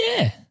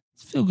 Yeah.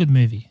 It's a feel-good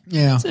movie.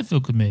 Yeah. It's a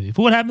feel-good movie.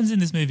 But what happens in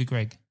this movie,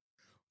 Greg?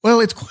 Well,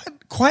 it's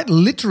quite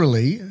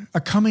literally a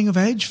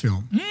coming-of-age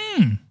film.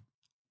 Mm.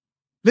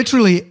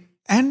 Literally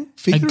and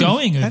figuratively. A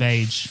going of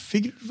age.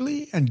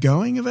 Figuratively and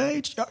going of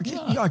age,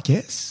 I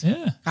guess.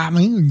 Yeah.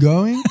 Coming and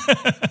going.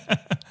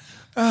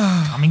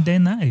 Coming day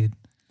night.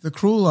 The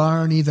cruel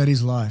irony that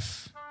is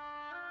life.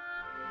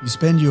 You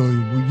spend your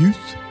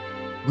youth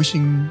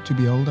wishing to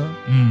be older.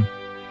 Mm.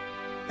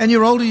 And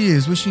your older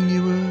years wishing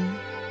you were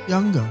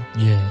younger.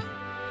 Yeah.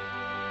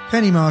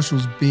 Penny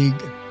Marshall's Big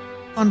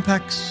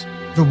unpacks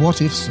the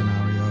what-if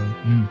scenario.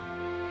 Mm.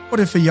 What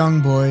if a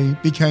young boy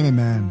became a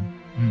man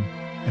Mm.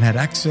 and had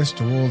access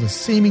to all the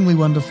seemingly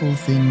wonderful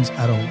things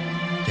adults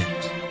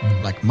get,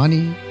 like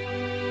money,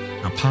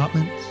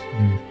 apartments,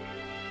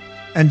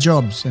 and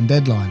jobs and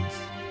deadlines?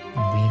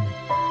 Women.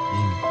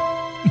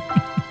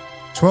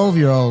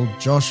 12-year-old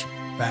Josh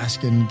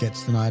Baskin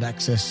gets denied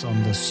access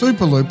on the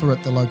Super Looper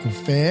at the local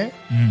fair,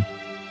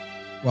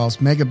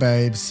 whilst mega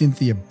babe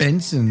Cynthia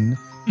Benson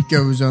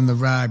goes on the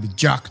ride with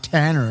Jock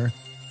Tanner.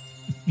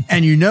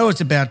 And you know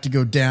it's about to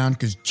go down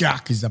because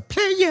Jock is a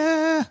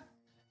player.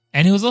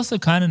 And he was also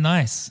kind of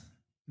nice.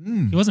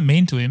 He wasn't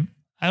mean to him.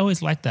 I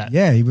always liked that.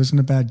 Yeah, he wasn't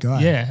a bad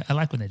guy. Yeah, I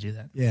like when they do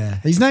that. Yeah.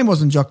 His name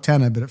wasn't Jock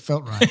Tanner, but it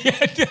felt right. Yeah,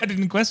 I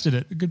didn't question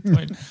it. Good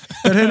point.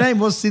 But her name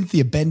was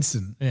Cynthia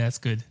Benson. Yeah, that's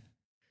good.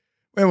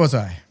 Where was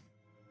I?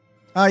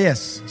 Ah,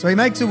 yes. So he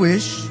makes a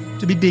wish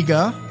to be bigger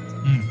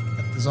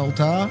at the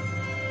Zoltar.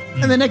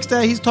 And the next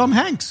day, he's Tom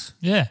Hanks.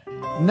 Yeah.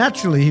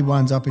 Naturally, he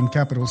winds up in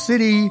Capital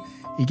City.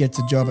 He gets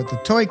a job at the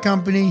toy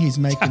company. He's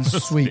making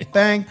sweet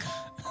bank.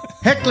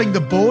 Heckling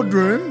the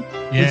boardroom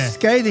with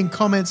scathing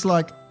comments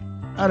like,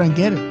 I don't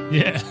get it.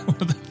 Yeah. What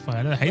the fuck?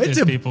 I hate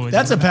those people.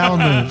 That's a power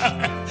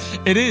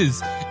move. It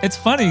is. It's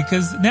funny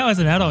because now as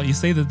an adult, you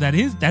see that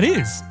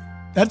is.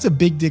 That's a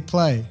big dick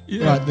play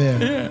right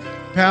there. Yeah.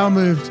 Power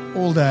moved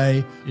all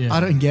day. Yeah.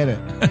 I don't get it.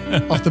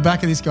 Off the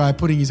back of this guy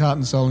putting his heart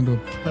and soul into a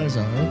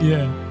prezzo.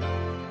 Yeah.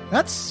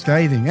 That's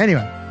scathing.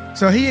 Anyway,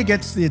 so he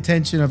gets the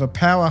attention of a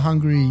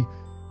power-hungry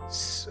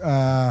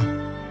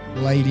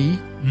lady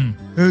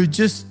who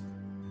just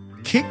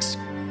kicks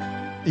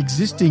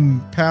existing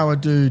power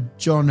dude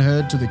John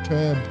Hurd to the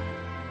curb,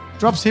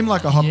 drops him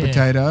like a hot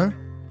potato.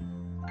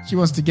 She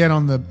wants to get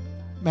on the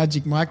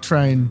Magic Mike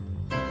train.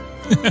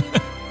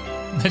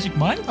 Magic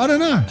Mike? I don't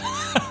know.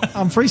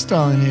 I'm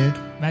freestyling here.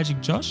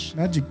 Magic Josh?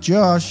 Magic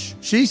Josh.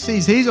 She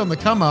sees he's on the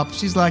come up.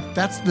 She's like,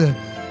 that's the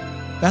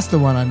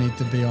one I need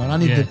to be on. I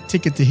need the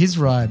ticket to his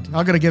ride.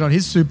 I got to get on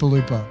his Super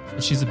Looper.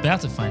 But she's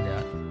about to find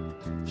out.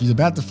 She's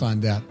about to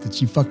find out that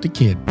she fucked a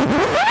kid.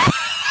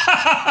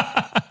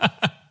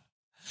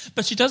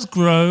 But she does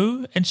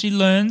grow and she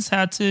learns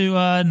how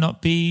to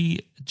not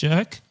be a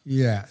jerk.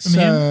 Yeah.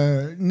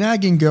 So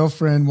nagging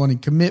girlfriend, wanting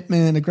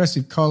commitment,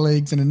 aggressive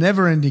colleagues, and a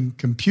never-ending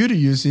computer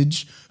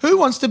usage. Who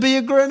wants to be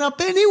a grown-up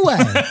anyway?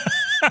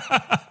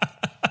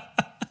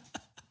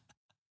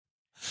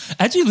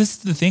 As you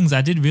listen to the things,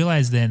 I did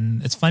realize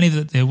then, it's funny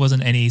that there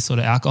wasn't any sort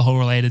of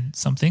alcohol-related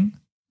something.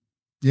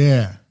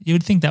 Yeah. You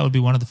would think that would be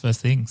one of the first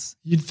things.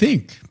 You'd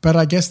think. But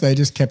I guess they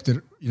just kept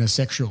it,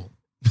 sexual.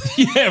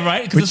 Yeah,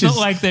 right? Because it's not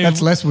like they... That's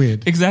less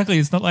weird. Exactly.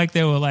 It's not like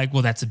they were like,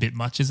 well, that's a bit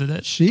much, isn't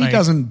it? She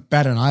doesn't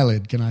bat an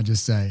eyelid, can I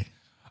just say?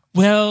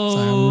 Well... So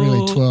I'm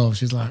really 12.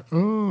 She's like,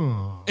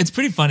 oh. It's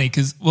pretty funny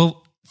because,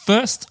 well,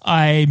 first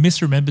I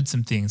misremembered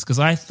some things because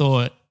I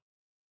thought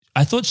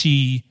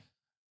she...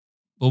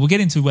 Well, we'll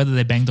get into whether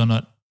they banged or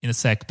not in a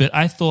sec, but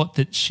I thought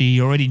that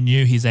she already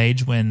knew his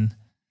age when,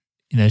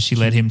 she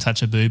let him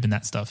touch her boob and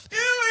that stuff.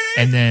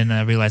 And then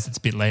I realized it's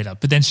a bit later.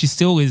 But then she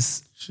still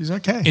is... She's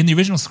okay. In the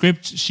original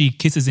script, she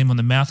kisses him on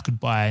the mouth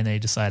goodbye and they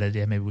decided,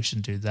 maybe we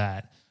shouldn't do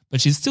that. But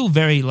she's still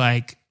very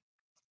like...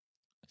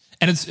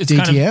 And it's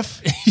DTF? kind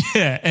of,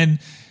 yeah, and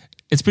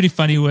it's pretty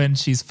funny when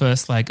she's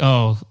first like,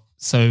 oh,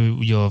 so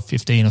you're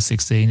 15 or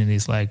 16, and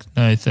he's like,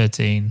 no,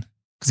 13,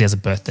 because he has a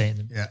birthday.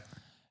 Yeah.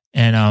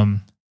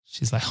 And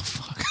she's like, oh,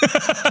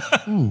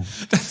 fuck. Ooh.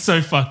 That's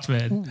so fucked,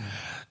 man. Ooh.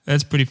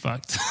 That's pretty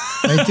fucked.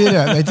 They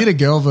did a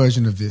girl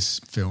version of this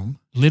film.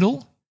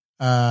 Little?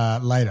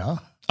 Later.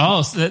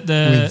 Oh, so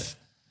with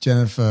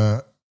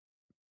Jennifer,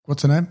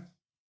 what's her name?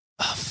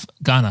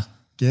 Garner.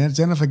 Yeah,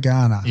 Jennifer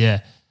Garner.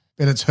 Yeah.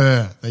 But it's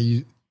her.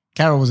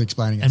 Carol was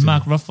explaining it. And to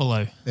Mark me.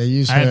 Ruffalo. They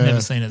use I have her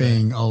never seen it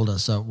being older.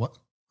 So what?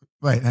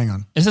 Wait, hang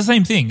on. It's the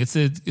same thing. It's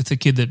a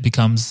kid that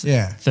becomes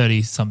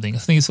 30 something. I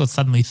think it's got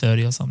Suddenly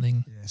 30 or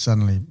something. Yeah,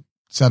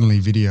 suddenly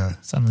video.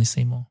 Suddenly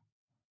Seymour.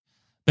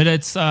 But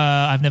it's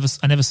I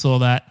never saw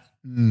that.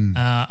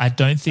 I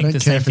don't think the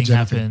same thing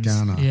happened.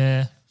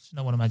 Yeah, she's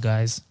not one of my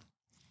guys.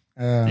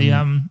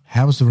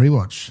 How was the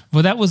rewatch?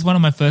 Well, that was one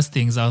of my first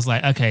things. I was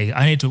like, okay,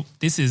 I need to.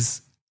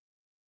 This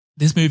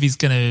movie's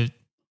gonna,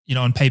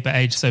 on paper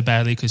age so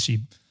badly because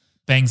she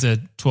bangs a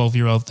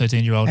 12-year-old,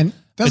 13-year-old, and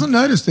doesn't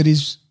notice that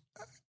he's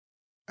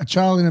a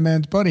child in a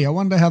man's body. I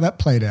wonder how that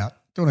played out.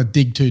 Don't want to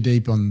dig too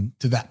deep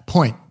to that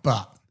point,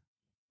 but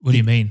what do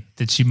you mean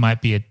that she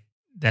might be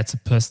that's a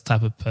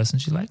type of person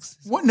she likes?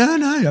 What? No.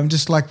 I'm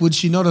just like, would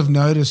she not have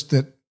noticed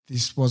that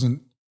this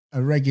wasn't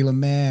a regular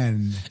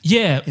man?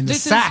 Yeah, in the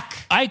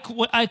sack. I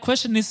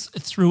question this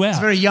throughout. It's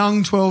a very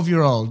young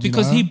 12-year-old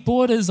because he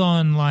borders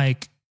on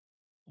like,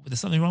 there's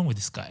something wrong with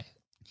this guy.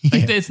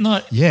 Like it's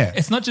not. Yeah,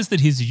 it's not just that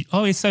he's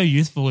so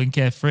youthful and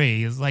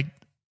carefree. It's like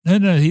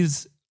no,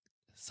 he's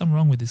something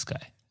wrong with this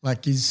guy.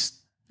 Like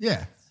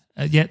yeah.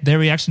 Yet their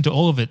reaction to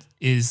all of it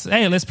is,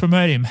 hey, let's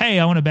promote him. Hey,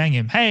 I want to bang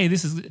him. Hey,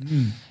 this is.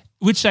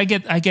 Which I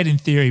get in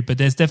theory, but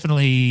there's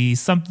definitely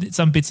some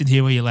bits in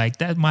here where you're like,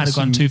 that might have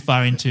gone too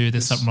far into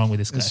there's something wrong with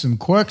this guy. There's some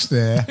quirks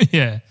there.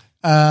 Yeah.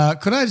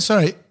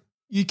 Sorry,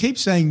 you keep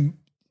saying,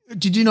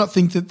 did you not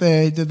think that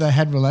they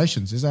had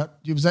relations? Was that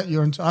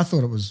your? I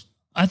thought it was.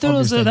 I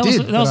thought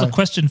that was a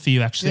question for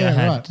you actually. Yeah, I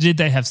had. Right. Did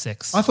they have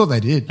sex? I thought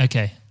they did.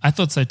 Okay, I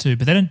thought so too,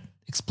 but they don't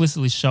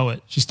explicitly show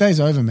it. She stays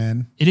over,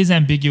 man. It is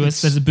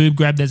ambiguous. There's a boob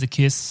grab. There's a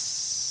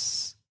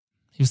kiss.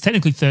 He was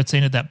technically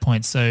 13 at that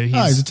point, so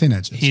he's a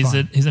teenager.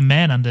 He's a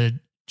man under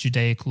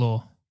Judaic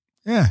law.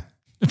 Yeah.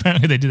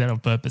 Apparently they did that on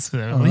purpose.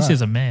 At least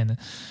he's a man.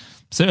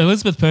 So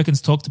Elizabeth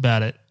Perkins talked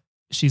about it.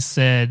 She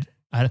said,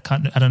 I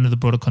don't know the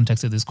broader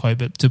context of this quote,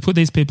 but to put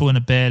these people in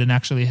a bed and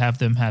actually have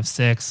them have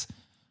sex,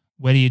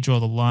 where do you draw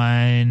the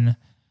line?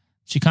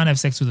 She can't have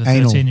sex with a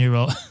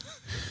 13-year-old.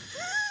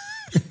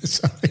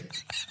 Sorry.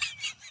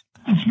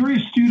 It's very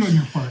astute on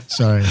your part.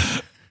 Sorry.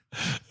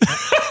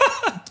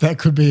 That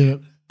could be a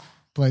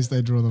place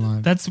they draw the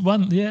line. That's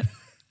one, yeah.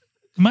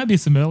 It might be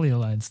some earlier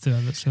lines too,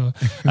 I'm not sure.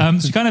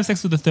 She can't have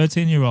sex with a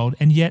 13-year-old,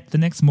 and yet the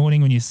next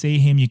morning when you see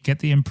him, you get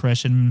the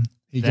impression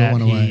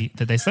that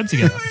they slept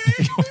together.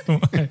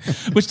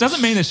 Which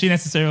doesn't mean that she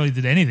necessarily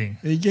did anything.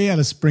 He had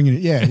a spring in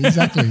it. Yeah,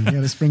 exactly. He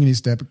had a spring in his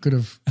step. It could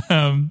have.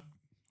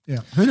 Yeah,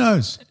 who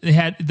knows? They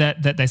had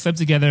that they slept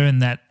together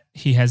and that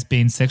he has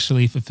been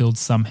sexually fulfilled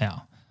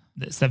somehow.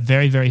 It's that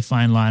very, very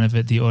fine line of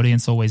it. The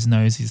audience always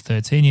knows he's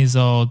 13 years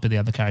old, but the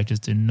other characters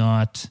do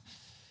not.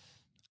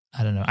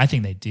 I don't know. I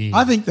think they did.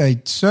 I think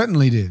they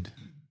certainly did.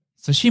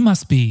 So she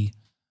must be,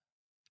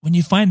 when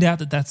you find out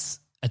that that's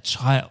a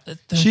child.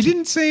 She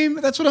didn't seem,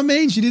 that's what I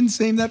mean. She didn't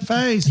seem that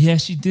phased. Yeah,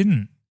 she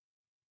didn't.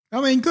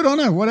 I mean, good on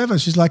her, whatever.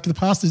 She's like, the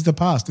past is the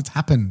past. It's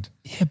happened.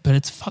 Yeah, but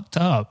it's fucked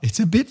up. It's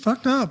a bit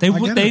fucked up. They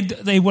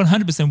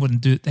 100%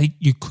 wouldn't do it.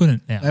 You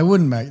couldn't now. They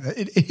wouldn't make that.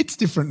 It's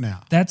different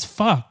now. That's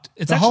fucked.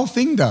 The whole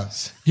thing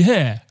does.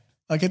 Yeah.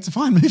 Like, it's a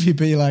fine movie,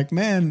 but you're like,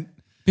 man.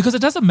 Because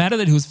it doesn't matter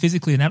that he was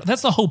physically an adult.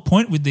 That's the whole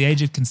point with the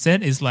age of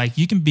consent is like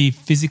you can be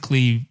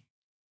physically,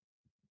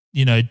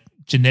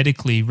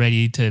 genetically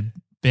ready to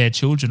bear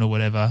children or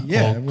whatever,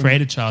 or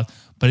create a child,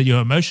 but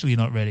you're emotionally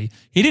not ready.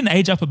 He didn't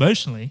age up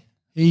emotionally.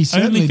 He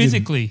certainly only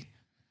physically.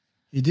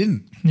 He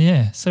didn't.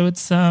 Yeah, so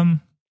it's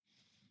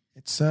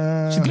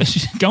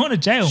she's going to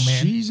jail,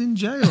 man. She's in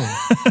jail.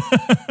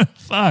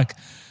 Fuck.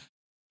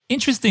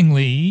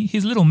 Interestingly,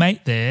 his little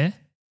mate there,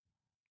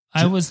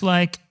 I was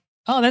like,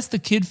 oh, that's the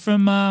kid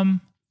from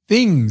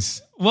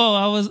Things. Well,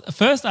 I was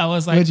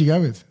like, where'd you go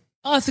with?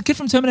 Oh, it's the kid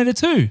from Terminator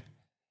 2.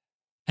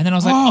 And then I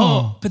was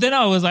like, but then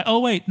I was like, oh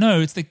wait,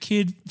 no, it's the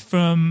kid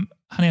from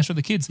Honey, I Shrunk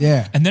the Kids.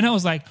 Yeah. And then I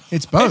was like,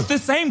 it's both. It's the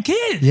same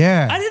kid.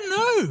 Yeah. I didn't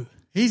know.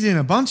 He's in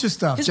a bunch of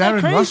stuff. Isn't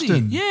Jared that crazy?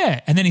 Rushton. Yeah.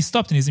 And then he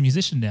stopped and he's a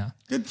musician now.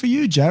 Good for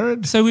you,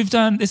 Jared. So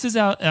this is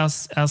our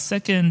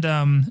second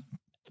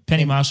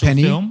Penny Marshall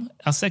film,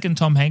 our second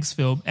Tom Hanks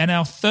film, and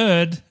our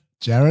third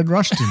Jared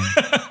Rushton.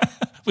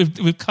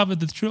 We've covered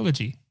the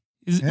trilogy.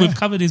 We've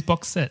covered his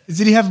box set.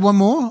 Did he have one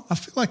more? I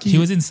feel like he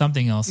was in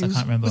something else. I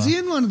can't remember. Was he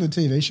in one of the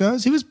TV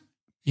shows? He was.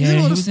 Yeah,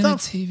 he was in a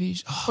TV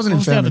show. Wasn't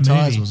in Family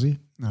Ties, was he?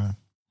 No.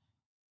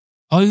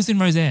 Oh, he was in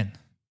Roseanne.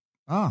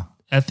 Ah.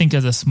 I think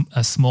as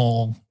a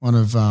small one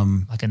of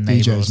like a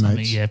neighbor DJ's or something.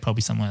 mates. Yeah,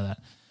 probably something like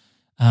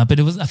But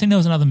I think there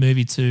was another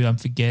movie too. I'm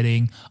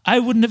forgetting. I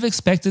wouldn't have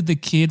expected the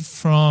kid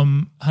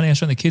from Honey, I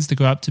Shrunk the Kids to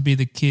grow up to be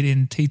the kid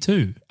in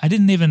T2. I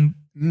didn't even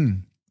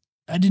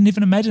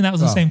imagine that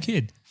was the same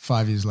kid.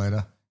 5 years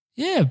later.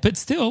 Yeah, but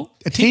still,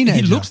 A teenager.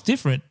 He looks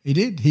different. He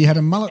did. He had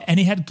a mullet. And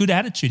he had good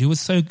attitude.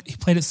 He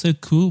played it so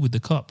cool with the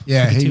cop.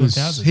 Yeah, with the he was.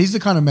 T-1000. He's the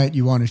kind of mate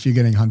you want if you're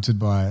getting hunted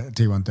by a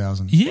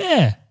T-1000.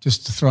 Yeah.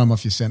 Just to throw him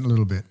off your scent a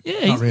little bit. Yeah,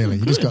 Not he's really.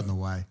 He just good. got in the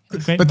way.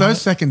 Great But mullet.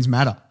 those seconds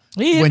matter.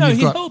 Yeah, When no, you've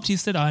he got- helped. He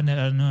said, I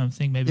don't know, I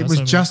think maybe It I was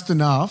saw him." just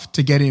enough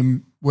to get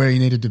him where he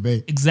needed to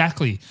be.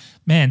 Exactly.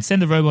 Man,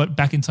 send the robot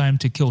back in time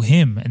to kill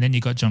him, and then you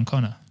got John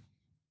Connor.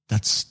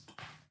 That's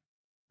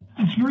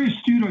very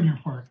astute on your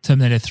part.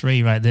 Terminator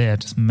 3 right there.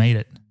 Just made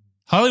it.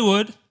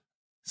 Hollywood.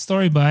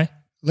 Story by.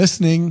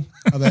 listening.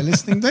 Are they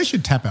listening? They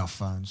should tap our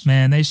phones.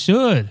 Man, they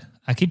should.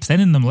 I keep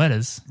sending them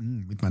letters.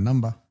 With my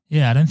number.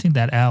 Yeah, I don't think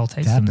that owl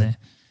takes Tap them it.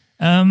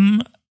 there.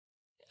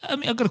 I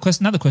mean, I've got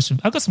another question.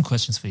 I've got some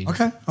questions for you.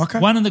 Okay.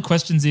 One of the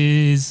questions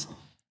is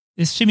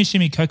this Shimmy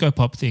Shimmy Cocoa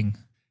Pop thing.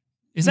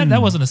 Is that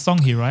wasn't a song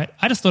here, right?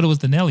 I just thought it was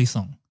the Nelly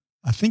song.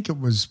 I think it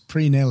was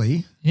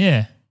pre-Nelly.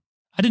 Yeah.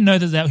 I didn't know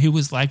that he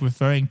was like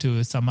referring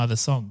to some other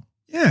song.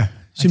 Yeah. I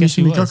Shimmy guess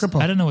he Shimmy was. Cocoa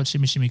Pop. I don't know what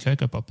Shimmy Shimmy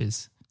Cocoa Pop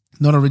is.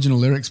 Not original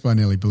lyrics by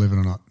Nelly, believe it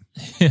or not.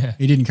 Yeah.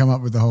 He didn't come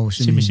up with the whole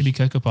Shimmy Shimmy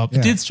Cocoa Pop. Yeah.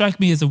 It did strike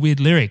me as a weird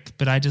lyric,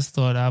 but I just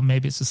thought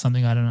maybe it's just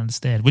something I don't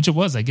understand, which it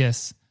was, I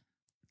guess.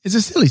 It's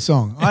a silly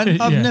song. I've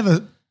Yeah.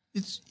 never.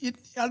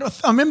 I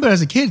remember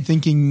as a kid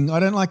thinking, I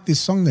don't like this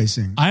song they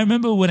sing. I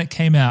remember when it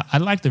came out, I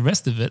liked the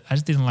rest of it. I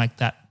just didn't like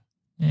that.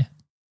 Yeah.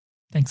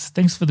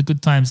 Thanks for the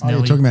good times, Oh, Nelly.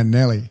 you're talking about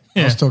Nelly.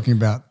 Yeah. I was talking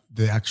about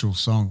the actual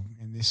song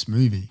in this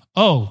movie.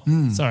 Oh,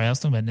 sorry, I was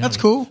talking about Nelly. That's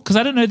cool. Because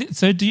I don't know.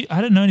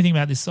 I don't know anything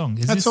about this song.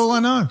 That's all I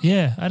know.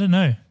 Yeah, I don't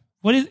know.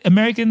 What is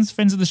Americans,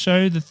 friends of the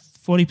show, the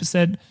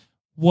 40%?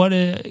 What?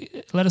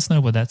 Let us know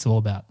what that's all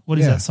about. What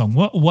is Yeah. that song?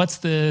 What's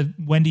the?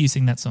 When do you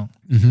sing that song?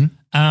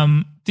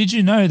 Mm-hmm. Did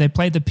you know they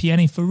played the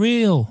piano for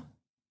real?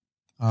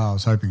 Oh, I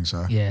was hoping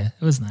so. Yeah,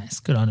 it was nice.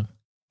 Good on him.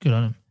 Good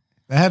on him.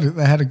 They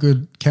had a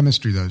good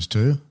chemistry, those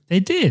two. They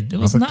did. It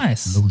was Robert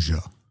nice.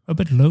 Loggia.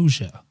 Robert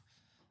Loggia.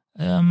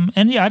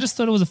 And yeah, I just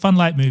thought it was a fun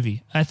light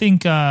movie. I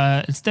think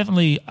it's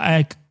definitely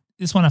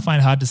this one I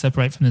find hard to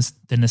separate from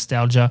the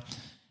nostalgia,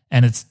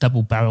 and it's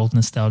double-barreled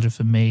nostalgia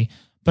for me.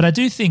 But I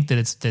do think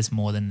that there's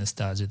more than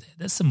nostalgia there.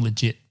 There's some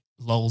legit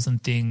lols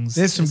and things.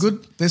 There's some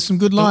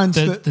good lines.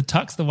 The that-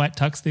 tux, the white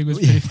tux thing was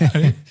pretty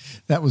funny.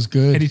 That was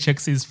good. And he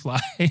checks his fly.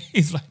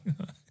 He's like,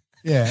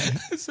 Yeah.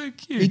 it's so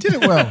cute. He did it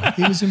well.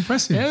 He was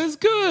impressive. Yeah, it was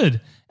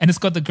good. And it's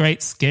got the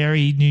great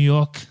scary New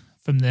York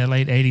from the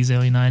late 80s,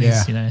 early 90s,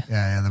 Yeah. you know.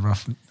 Yeah, the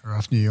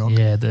rough New York.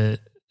 Yeah, the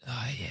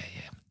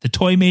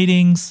toy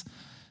meetings.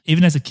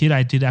 Even as a kid,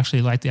 I did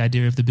actually like the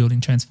idea of the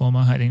building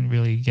transformer. I didn't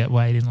really get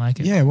why I didn't like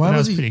it. Yeah, why But that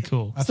was was he- pretty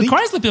cool. I It's the think-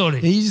 Chrysler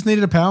building. He just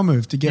needed a power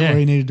move to get Yeah. where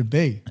he needed to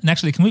be. And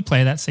actually, can we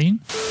play that scene?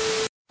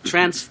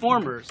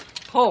 Transformers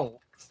pull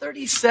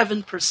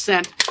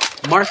 37%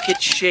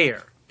 market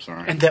share.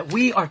 And that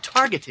we are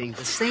targeting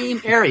the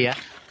same area.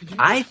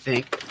 I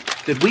think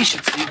that we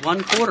should see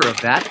 1/4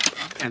 of that,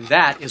 and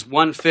that is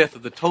 1/5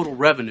 of the total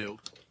revenue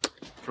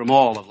from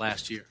all of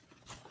last year.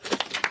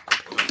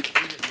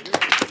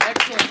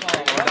 Excellent,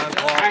 Paul.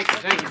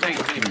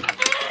 Thank you.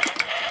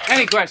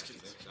 Any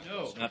questions?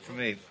 No. Not for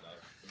me.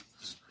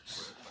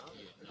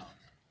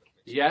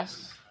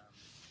 Yes?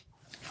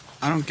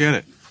 I don't get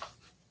it.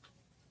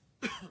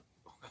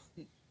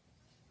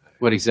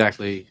 What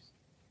exactly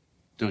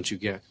don't you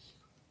get?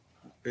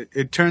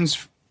 It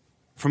turns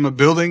from a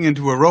building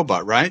into a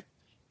robot, right?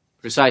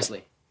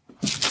 Precisely.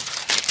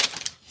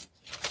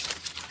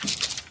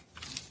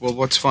 Well,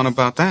 what's fun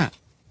about that?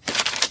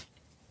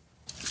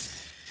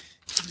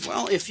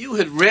 Well, if you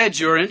had read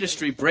your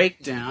industry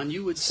breakdown,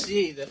 you would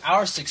see that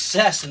our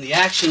success in the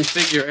action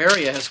figure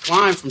area has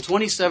climbed from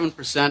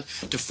 27%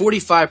 to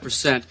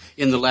 45%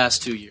 in the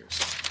last 2 years.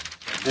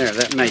 There,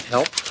 that might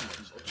help.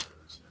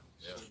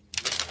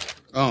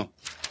 Oh.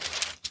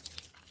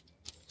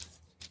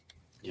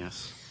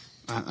 Yes.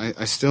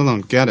 I still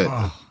don't get it.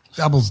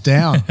 Doubles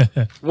down.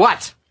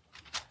 What?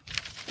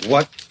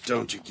 What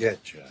don't you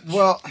get, Judge?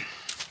 Well,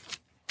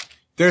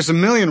 there's a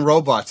million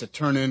robots that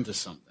turn into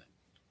something.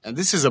 And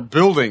this is a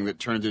building that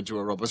turned into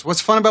a robot. So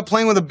what's fun about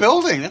playing with a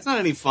building? That's not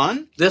any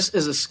fun. This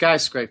is a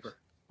skyscraper.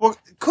 Well,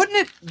 couldn't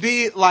it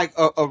be like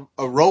a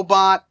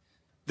robot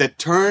that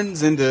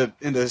turns into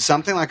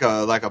something like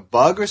a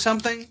bug or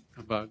something?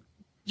 A bug?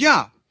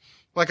 Yeah.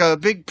 Like a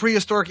big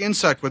prehistoric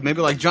insect with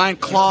maybe like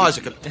giant claws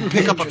that could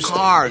pick up a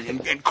car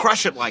and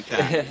crush it like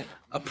that.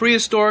 A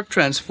prehistoric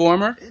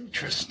transformer?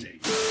 Interesting.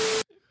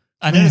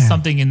 I noticed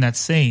something in that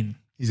scene.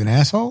 He's an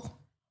asshole?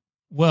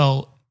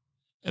 Well,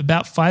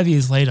 about 5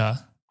 years later,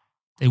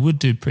 they would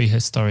do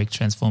prehistoric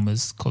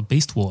Transformers called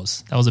Beast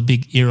Wars. That was a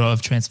big era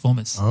of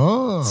Transformers.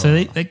 Oh.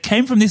 So they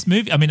came from this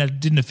movie. I mean, it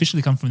didn't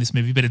officially come from this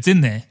movie, but it's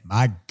in there.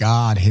 My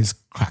God, he's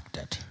cracked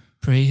it.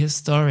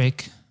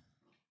 Prehistoric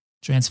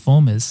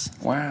Transformers.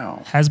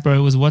 Wow.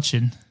 Hasbro was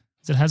watching.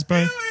 Is it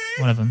Hasbro?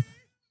 One of them.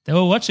 They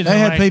were watching. They and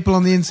had like, people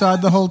on the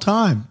inside the whole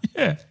time.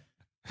 Yeah.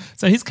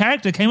 So his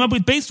character came up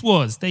with Beast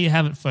Wars. There you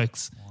have it,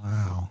 folks.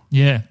 Wow.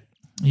 Yeah.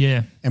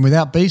 Yeah. And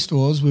without Beast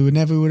Wars, we would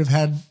have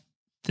had...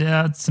 There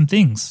are some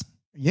things.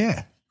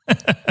 Yeah.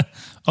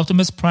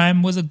 Optimus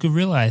Prime was a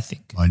gorilla, I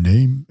think. My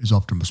name is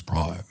Optimus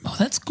Prime. Oh,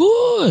 that's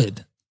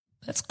good.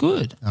 That's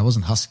good. I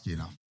wasn't husky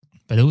enough.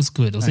 But it was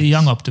good. It was a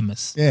young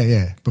Optimus.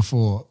 Yeah.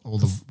 Before all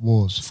the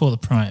wars. Before the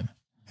Prime.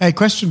 Hey,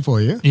 question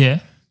for you. Yeah.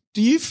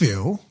 Do you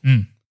feel,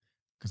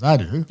 because I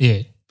do,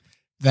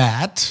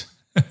 that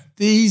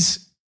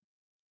these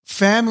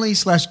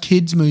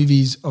family/kids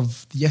movies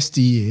of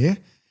yesteryear,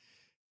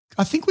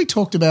 I think we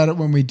talked about it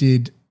when we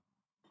did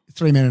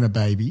Three Men and a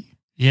Baby.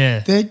 Yeah.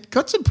 They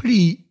got some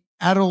pretty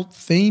adult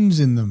themes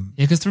in them.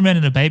 Yeah, because Three Men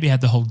and a Baby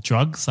had the whole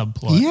drug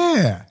subplot.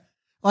 Yeah.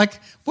 Like,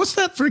 what's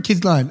that for a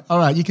kid's line? All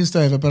right, you can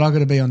stay over, but I've got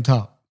to be on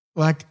top.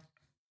 Like,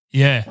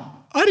 yeah.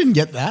 I didn't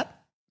get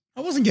that.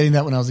 I wasn't getting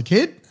that when I was a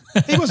kid.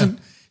 He wasn't.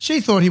 She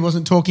thought he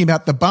wasn't talking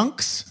about the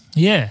bunks.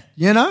 Yeah.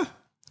 You know?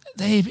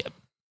 They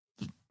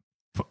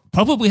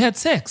probably had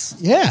sex.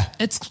 Yeah.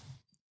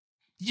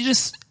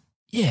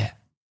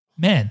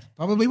 Man.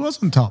 Probably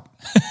was on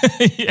top.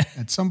 Yeah.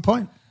 At some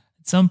point.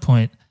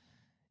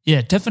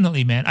 Yeah,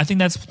 definitely, man. I think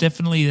that's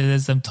definitely,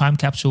 there's some time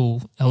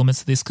capsule elements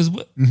to this because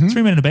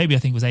Three Men and a Baby, I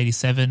think, was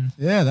 87.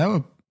 Yeah,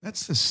 that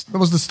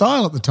was the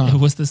style at the time. It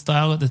was the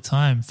style at the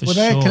time, for sure. Were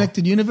they a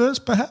connected universe,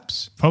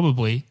 perhaps?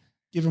 Probably.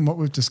 Given what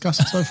we've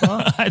discussed so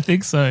far? I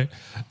think so.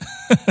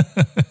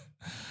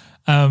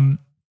 I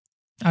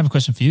have a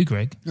question for you,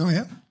 Greg. Oh,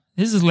 yeah?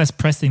 This is less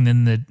pressing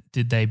than the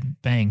Did They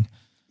Bang?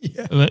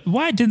 Yeah.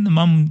 Why didn't the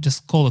mum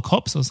just call the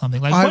cops or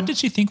something? Like, what did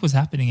she think was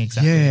happening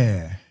exactly?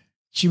 Yeah.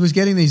 She was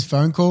getting these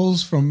phone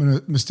calls from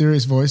a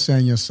mysterious voice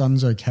saying your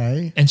son's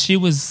okay. And she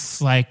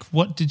was like,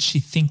 what did she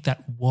think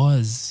that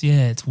was?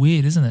 Yeah, it's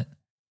weird, isn't it?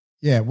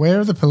 Yeah, where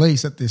are the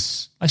police at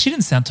this? Like, she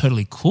didn't sound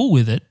totally cool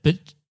with it, but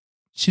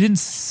she didn't...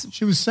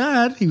 She was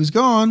sad. He was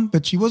gone,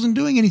 but she wasn't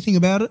doing anything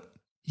about it.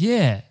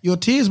 Yeah. Your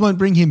tears won't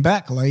bring him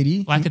back,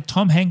 lady. Like a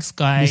Tom Hanks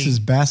guy... Mrs.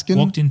 Baskin.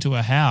 Walked into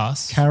a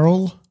house.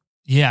 Carol.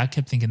 Yeah, I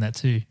kept thinking that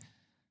too.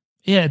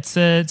 Yeah, it's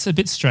a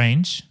bit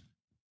strange.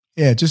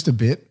 Yeah, just a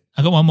bit.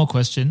 I got one more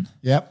question.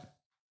 Yep.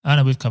 Oh,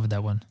 no, we've covered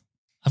that one.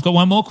 I've got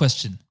one more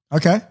question.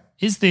 Okay.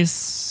 Is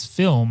this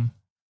film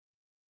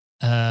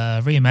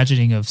a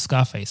reimagining of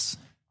Scarface?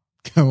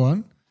 Go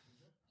on.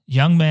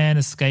 Young man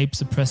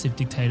escapes oppressive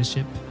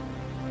dictatorship,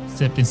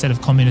 except instead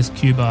of communist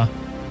Cuba,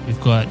 we've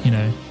got,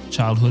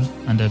 childhood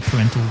under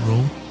parental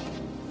rule,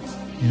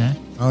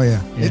 Oh,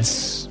 yeah.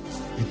 It's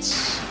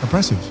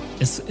oppressive.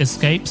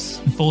 Escapes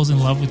and falls in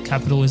love with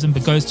capitalism,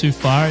 but goes too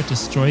far, it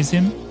destroys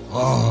him.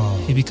 Oh.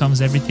 He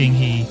becomes everything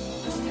he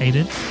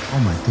hated.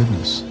 Oh, my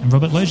goodness. And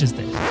Robert Loggia's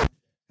there.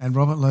 And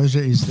Robert Loggia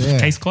is there.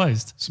 Case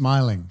closed.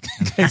 Smiling.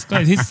 Case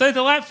closed. He's so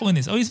delightful in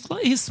this. Oh,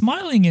 he's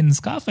smiling in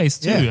Scarface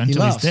too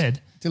until he's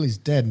dead. Until he's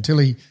dead, until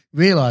he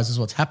realizes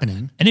what's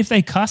happening. And if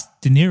they cast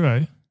De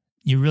Niro,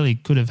 you really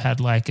could have had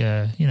like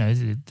Yeah.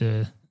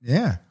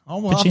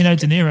 Oh, well, Pacino,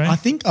 De Niro. I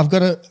think I've got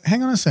to...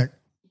 Hang on a sec.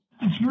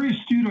 It's very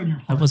astute on your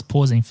part. I was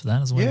pausing for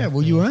that as well. Yeah,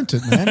 well, you earned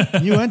it, man.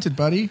 You earned it,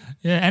 buddy.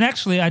 Yeah, and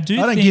actually I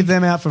don't give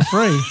them out for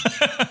free.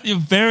 You're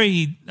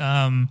very...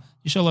 you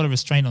show a lot of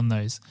restraint on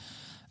those.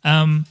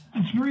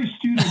 It's very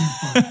astute on your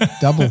part.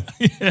 Double.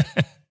 Yeah.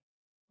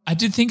 I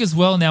did think as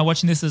well now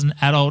watching this as an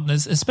adult, and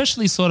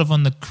especially sort of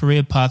on the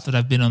career path that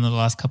I've been on the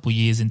last couple of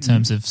years in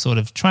terms of sort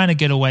of trying to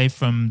get away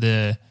from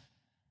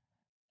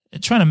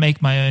trying to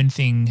make my own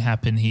thing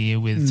happen here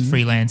with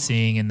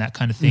freelancing and that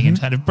kind of thing and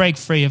trying to break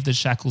free of the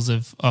shackles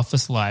of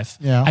office life.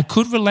 Yeah. I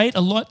could relate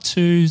a lot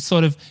to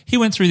sort of, he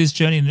went through this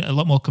journey in a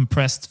lot more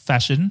compressed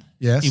fashion.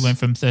 Yes. He went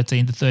from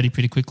 13 to 30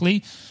 pretty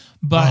quickly,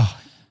 but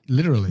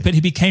literally. But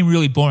he became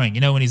really boring.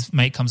 When his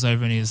mate comes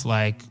over and he's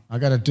like, I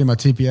got to do my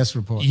TPS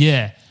report.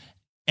 Yeah.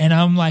 And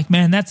I'm like,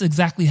 man, that's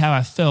exactly how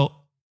I felt.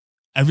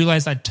 I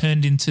realized I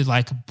turned into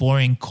like a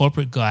boring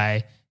corporate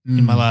guy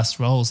in my last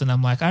roles. And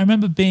I'm like, I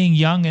remember being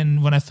young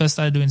and when I first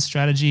started doing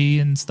strategy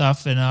and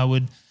stuff, and I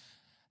would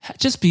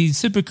just be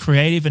super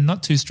creative and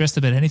not too stressed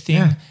about anything.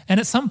 Yeah. And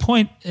at some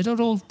point, it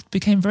all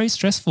became very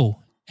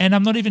stressful. And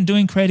I'm not even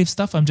doing creative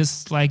stuff. I'm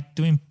just like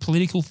doing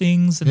political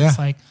things. And it's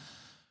like,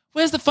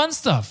 where's the fun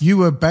stuff? You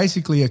were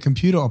basically a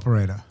computer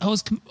operator. I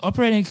was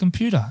operating a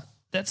computer.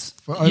 That's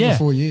for over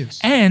 4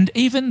 years. And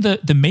even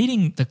the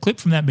meeting, the clip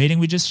from that meeting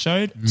we just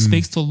showed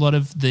speaks to a lot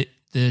of the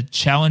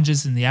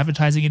challenges in the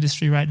advertising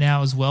industry right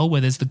now as well, where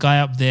there's the guy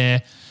up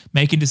there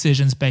making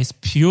decisions based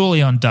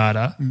purely on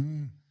data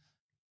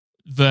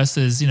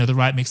versus, the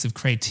right mix of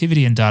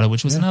creativity and data,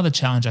 which was another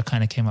challenge I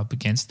kind of came up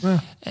against. Yeah.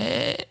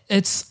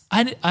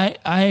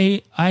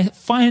 I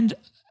find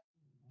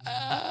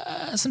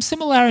some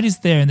similarities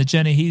there in the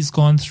journey he's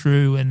gone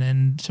through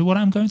and to what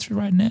I'm going through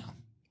right now.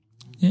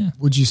 Yeah.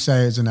 Would you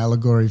say it's an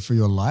allegory for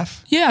your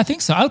life? Yeah, I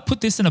think so. I would put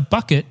this in a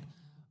bucket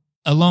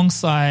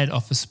alongside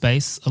Office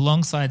Space,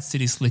 alongside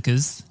City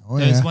Slickers.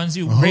 Those ones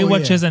you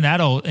rewatch as an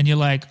adult and you're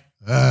like,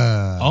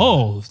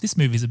 this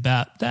movie's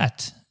about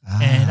that.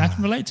 And I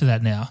can relate to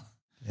that now.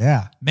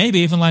 Yeah. Maybe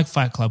even like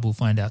Fight Club, we'll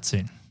find out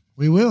soon.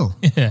 We will.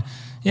 Yeah.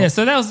 Yeah,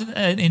 so that was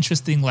an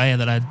interesting layer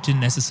that I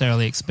didn't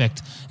necessarily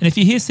expect. And if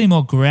you hear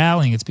Seymour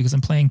growling, it's because I'm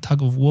playing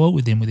tug of war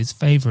with him with his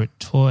favourite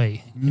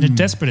toy in a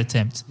desperate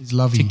attempt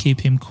to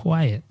keep him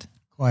quiet.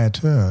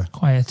 Quieter.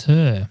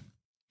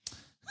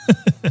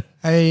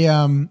 Hey,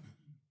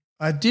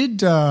 I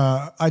did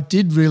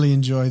really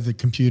enjoy the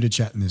computer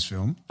chat in this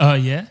film. Oh,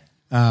 yeah?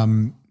 How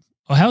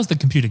was the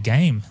computer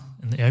game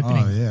in the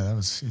opening? Oh, yeah, that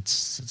was,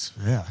 it's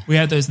yeah. We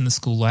had those in the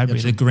school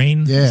library. The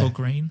green, it was all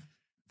green.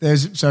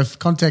 So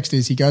context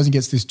is he goes and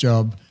gets this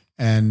job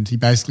and he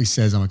basically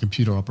says, I'm a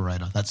computer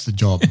operator. That's the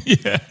job.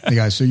 Yeah. He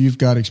goes, so you've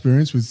got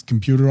experience with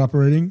computer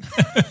operating?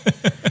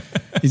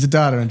 He's a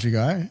data entry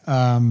guy.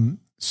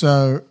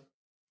 So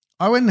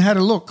I went and had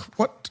a look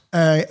what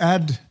an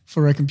ad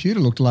for a computer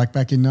looked like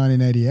back in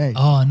 1988.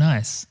 Oh,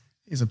 nice.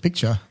 Here's a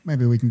picture.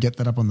 Maybe we can get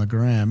that up on the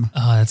gram.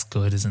 Oh, that's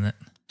good, isn't it?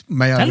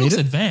 May I that read looks it?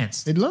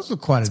 Advanced. It does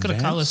look quite It's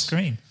advanced. got a colour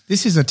screen.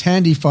 This is a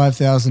Tandy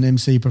 5000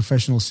 MC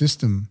professional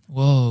system.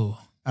 Whoa.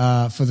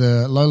 For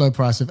the low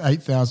price of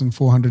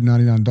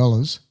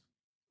 $8,499.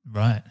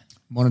 Right.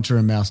 Monitor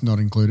and mouse not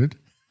included.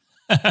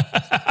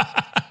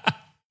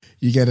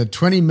 You get a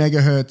 20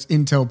 megahertz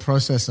Intel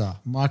processor,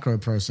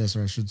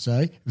 microprocessor, I should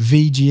say,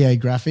 VGA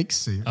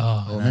graphics.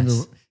 Remember,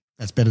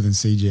 that's better than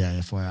CGA,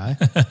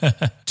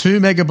 FYI.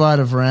 2 megabyte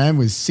of RAM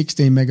with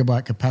 16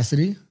 megabyte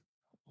capacity.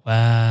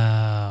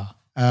 Wow.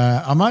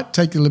 I might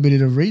take a little bit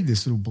to read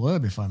this little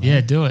blurb if I may.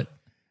 Yeah, do it.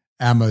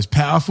 Our most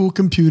powerful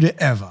computer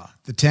ever.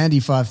 The Tandy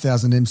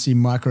 5000 MC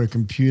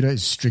microcomputer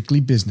is strictly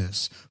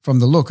business. From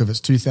the look of its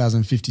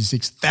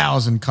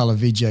 2056,000 color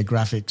VGA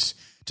graphics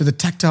to the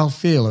tactile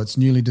feel of its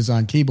newly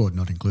designed keyboard,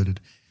 not included.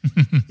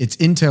 Its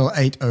Intel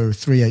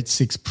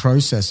 80386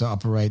 processor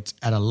operates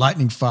at a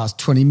lightning-fast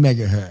 20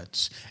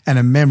 megahertz, and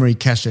a memory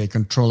cache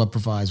controller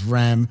provides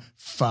RAM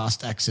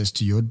fast access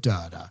to your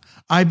data.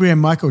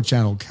 IBM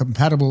microchannel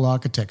compatible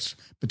architects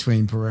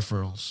between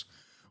peripherals.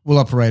 Will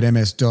operate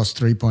MS-DOS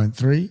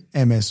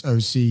 3.3,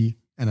 MS-OC,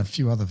 and a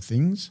few other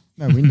things.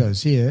 No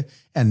Windows here,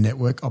 and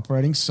network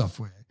operating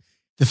software.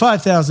 The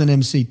 5000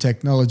 MC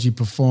technology,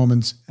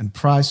 performance, and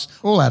price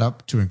all add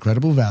up to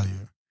incredible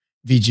value.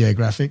 VGA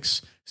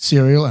graphics,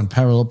 serial and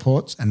parallel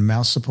ports, and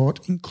mouse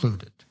support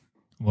included.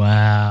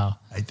 Wow.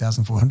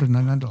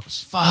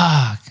 $8,499.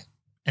 Fuck.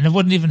 And it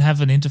wouldn't even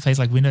have an interface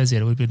like Windows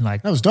yet. It would have been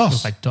like... That was DOS. It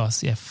was like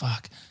DOS. Yeah,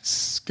 fuck.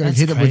 Got to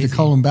hit it with the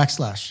colon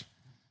backslash.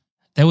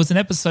 There was an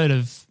episode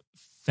of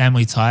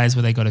Family Ties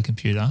where they got a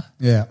computer.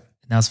 Yeah.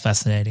 And that was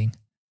fascinating.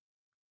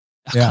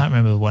 I can't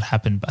remember what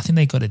happened, but I think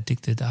they got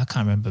addicted. I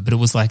can't remember. But it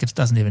was like, it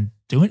doesn't even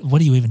do it. What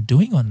are you even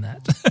doing on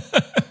that?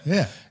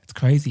 Yeah. It's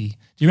crazy. Do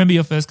you remember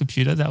your first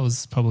computer? That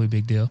was probably a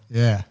big deal.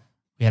 Yeah.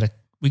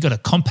 We got a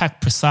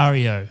compact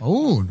Presario.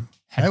 Oh.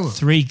 Had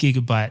 3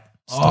 gigabyte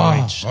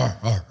storage.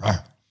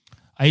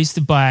 I used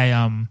to buy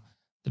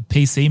the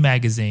PC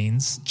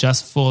magazines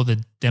just for the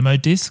demo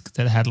disc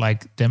that had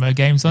like demo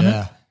games on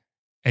it.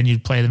 And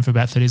you'd play them for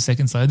about 30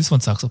 seconds. Like, this one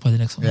sucks. I'll play the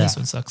next one. Yeah. This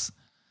one sucks.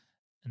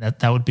 And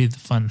that would be the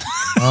fun.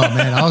 Oh,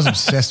 man. I was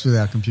obsessed with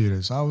our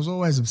computers. I was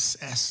always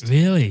obsessed.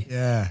 Really?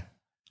 Yeah.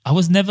 I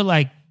was never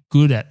like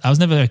I was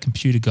never a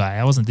computer guy.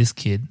 I wasn't this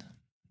kid.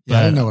 Yeah,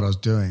 I didn't know what I was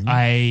doing.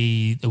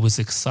 It was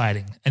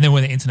exciting. And then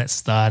when the internet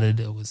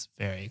started, it was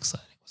very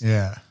exciting.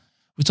 Yeah.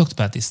 We talked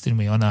about this, didn't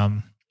we, on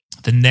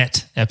the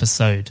Net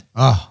episode.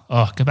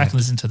 Oh, go back and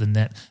listen to the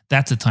Net.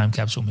 That's a time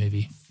capsule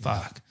movie.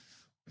 Fuck.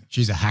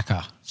 She's a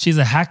hacker. She's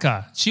a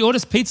hacker. She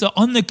orders pizza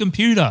on the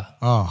computer.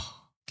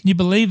 Oh. Can you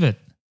believe it?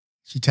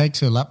 She takes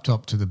her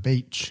laptop to the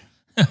beach.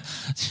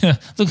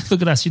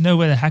 Look at us. You know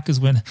where the hackers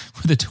went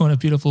when they're doing a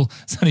beautiful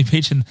sunny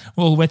beach, and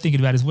all we're thinking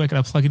about is where can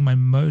I plug in my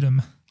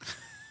modem?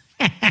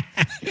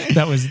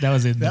 That was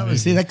in the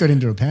movie. That got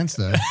into her pants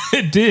though.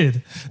 It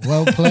did.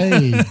 Well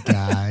played,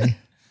 guy.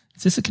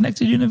 Is this a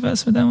connected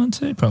universe with that one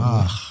too? Probably.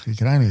 Oh, you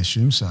can only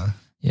assume so.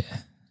 Yeah.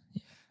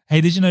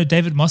 Hey, did you know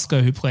David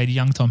Moscow, who played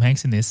young Tom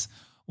Hanks in this,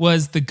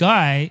 was the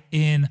guy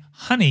in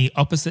Honey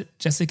opposite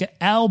Jessica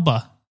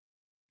Alba?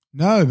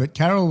 No, but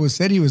Carol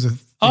said he was a thing.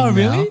 Oh,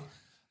 really? Now.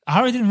 I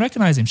already didn't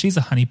recognize him. She's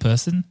a honey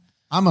person.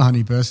 I'm a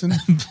honey person.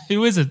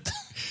 Who is it?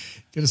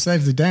 Got to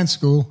save the dance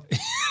school.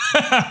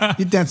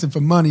 You're dancing for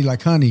money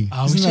like honey.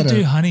 Oh, we should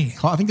do Honey.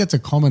 I think that's a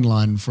common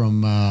line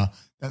from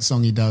that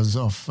song he does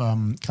off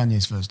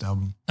Kanye's first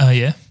album. Oh,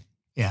 yeah?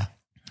 Yeah.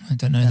 I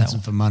don't know dancing that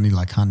one. for money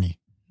like honey.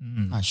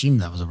 I assume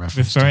that was a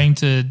reference. Referring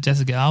to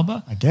Jessica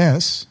Alba? I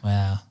guess.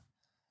 Wow.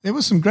 There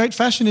was some great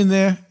fashion in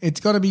there.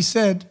 It's got to be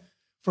said.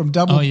 From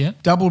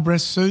double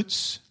breast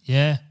suits.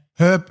 Yeah.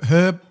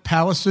 Her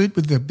power suit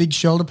with the big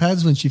shoulder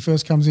pads when she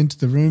first comes into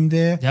the room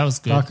there. That was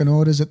good. Barking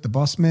orders at the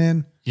boss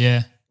man.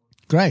 Yeah.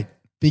 Great.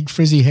 Big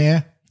frizzy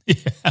hair. Yeah,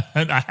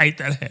 I hate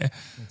that hair.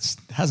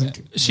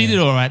 Hasn't. She did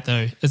all right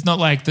though. It's not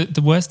like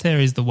the worst hair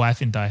is the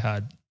wife in Die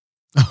Hard.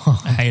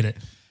 I hate it.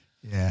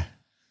 Yeah.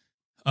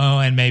 Oh,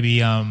 and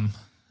maybe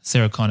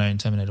Sarah Connor in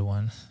Terminator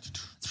 1.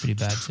 It's pretty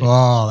bad too.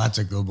 Oh, that's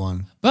a good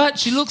one. But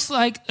she looks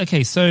like,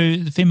 okay, so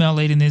the female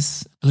lead in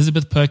this,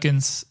 Elizabeth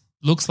Perkins,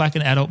 looks like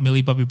an adult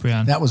Millie Bobby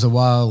Brown. That was a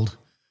wild,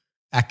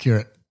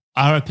 accurate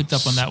I picked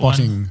up on that one.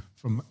 spotting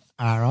from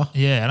Ara.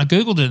 Yeah, and I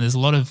googled it. And there's a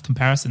lot of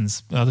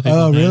comparisons. Other people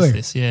Oh, noticed really?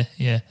 this.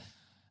 Yeah.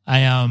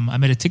 I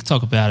made a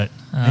TikTok about it.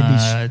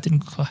 It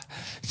didn't quite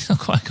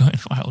go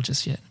viral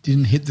just yet.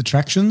 Didn't hit the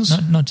tractions?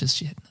 Not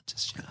just yet.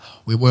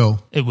 We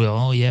will. It will.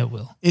 Oh yeah, it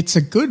will.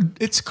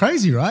 It's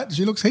crazy, right?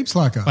 She looks heaps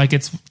like her. Like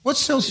what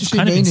else has it's she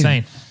kind been of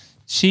insane. in?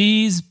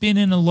 She's been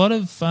in a lot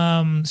of.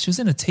 She was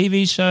in a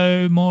TV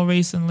show more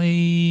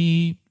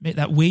recently.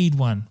 That Weed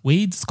one.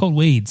 Weeds. It's called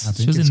Weeds. I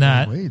think She was it's in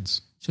that. called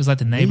Weeds. She was like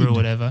the neighbor or Weed.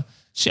 whatever.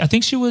 I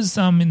think she was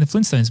in the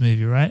Flintstones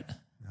movie, right?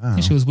 I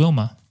think she was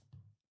Wilma.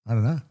 I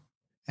don't know.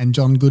 And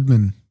John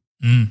Goodman.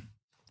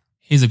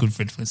 He's a good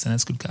Fred Flintstone.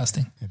 That's good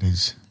casting. It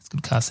is. It's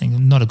good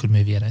casting. Not a good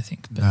movie yet, I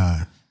think. But,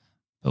 No.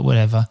 but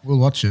whatever. We'll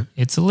watch it.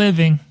 It's a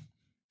living.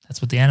 That's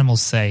what the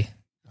animals say.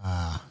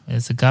 Ah.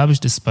 It's a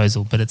garbage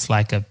disposal, but it's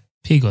like a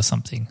pig or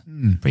something.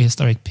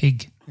 Prehistoric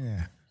pig.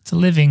 Yeah. It's a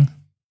living.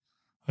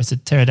 Or it's a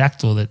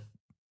pterodactyl that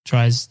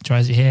dries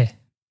your hair.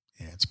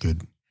 Yeah, it's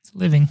good. It's a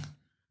living.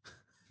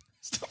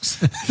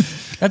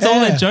 That's all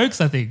their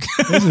jokes, I think.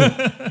 Is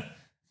it?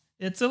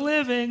 It's a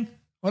living.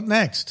 What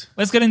next?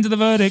 Let's get into the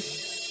verdict.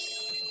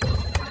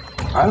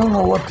 I don't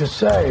know what to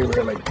say,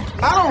 really.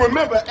 I don't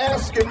remember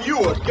asking you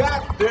a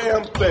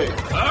goddamn thing.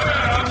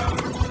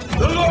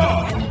 The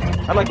law.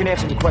 I'd like an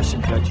answer to the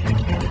question, Judge.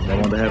 I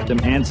want to have them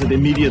answered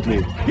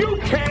immediately. You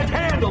can't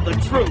handle the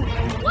truth.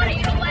 What are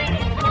you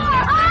waiting for,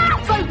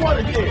 huh? Say what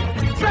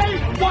again? Say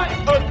what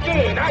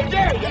again? I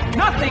dare you.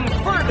 Nothing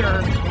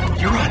further,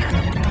 Your Honor.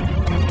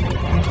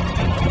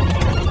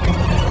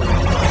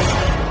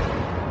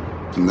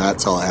 And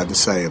that's all I have to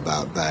say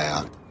about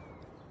that.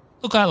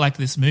 Look, I like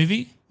this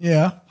movie.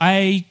 Yeah.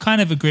 I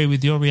kind of agree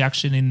with your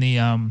reaction in the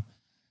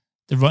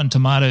Rotten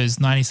Tomatoes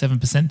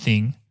 97%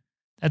 thing.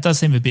 That does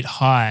seem a bit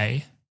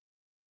high,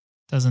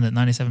 doesn't it?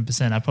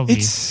 97%. I probably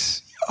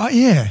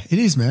yeah, it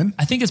is, man.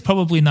 I think it's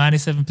probably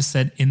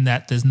 97% in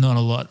that there's not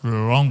a lot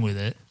wrong with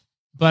it.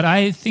 But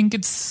I think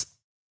it's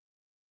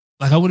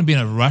like I wouldn't be in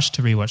a rush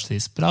to rewatch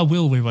this, but I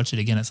will rewatch it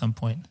again at some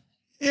point.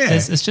 Yeah.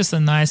 It's just a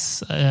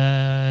nice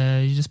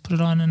you just put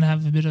it on and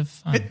have a bit of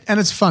fun.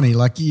 And it's funny,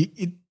 like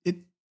it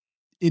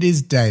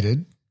is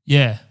dated.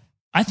 Yeah.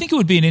 I think it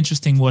would be an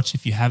interesting watch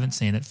if you haven't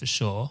seen it for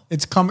sure.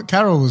 It's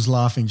Carol was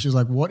laughing. She was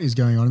like, "What is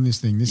going on in this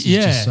thing? This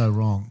is just so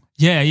wrong."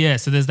 Yeah.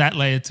 So there's that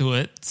layer to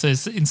it. So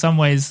in some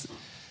ways,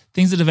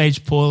 things that have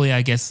aged poorly,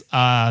 I guess,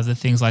 are the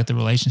things like the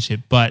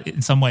relationship. But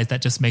in some ways,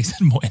 that just makes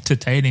it more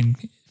entertaining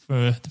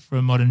for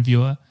a modern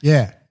viewer.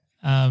 Yeah.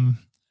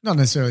 Not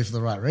necessarily for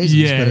the right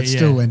reasons, but it's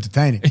still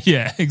entertaining.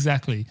 Yeah,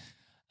 exactly.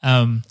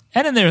 And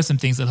then there are some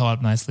things that hold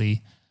up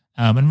nicely.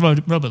 And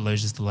Robert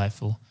Loggia is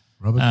delightful.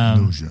 Robert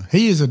Loggia.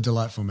 He is a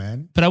delightful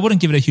man. But I wouldn't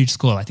give it a huge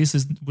score. Like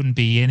this wouldn't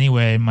be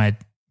anywhere in my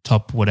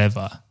top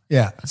whatever.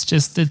 Yeah.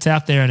 It's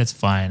out there and it's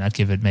fine. I'd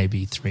give it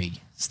maybe 3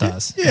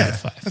 stars out of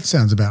 5. That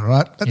sounds about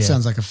right. That Yeah.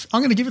 sounds like I'm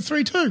going to give it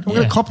 3 too. I'm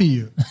going to copy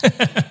you.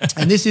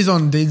 And this is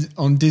on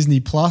Disney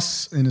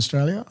Plus in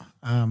Australia,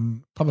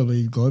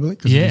 probably globally.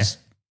 Because it's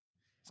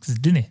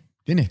Disney.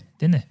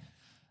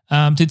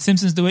 Did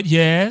Simpsons do it?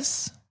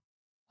 Yes.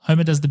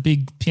 Homer does the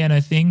big piano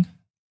thing.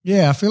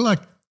 Yeah, I feel like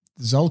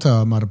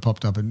Zoltar might have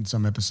popped up in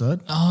some episode.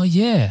 Oh,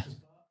 yeah.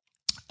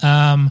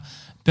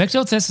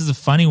 Bechdel test is a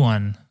funny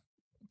one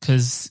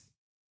because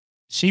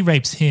she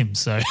rapes him,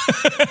 so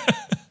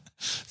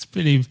it's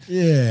pretty.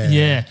 Yeah.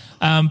 Yeah.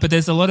 But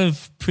there's a lot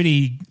of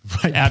pretty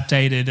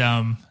outdated.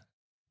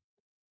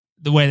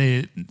 The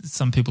way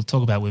some people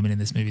talk about women in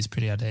this movie is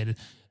pretty outdated.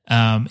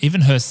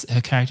 Even her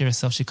character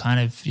herself, she kind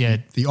of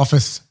The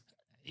Office.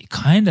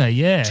 Kinda,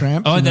 yeah.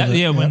 Tramp. Oh,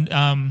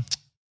 when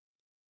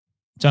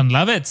John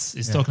Lovitz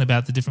is talking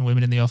about the different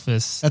women in the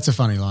office. That's a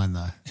funny line,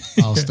 though.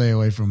 I'll stay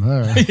away from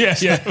her. Yeah.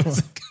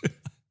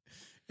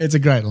 It's a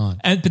great line.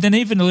 But then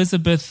even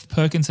Elizabeth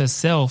Perkins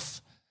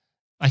herself,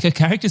 like her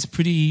character's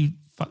pretty.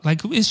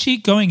 Like, is she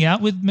going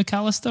out with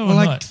McAllister or Well,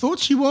 I not? thought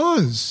she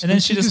was. And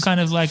then she just kind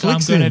of like, I'm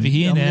flicks going him. over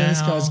here now.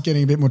 This guy's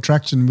getting a bit more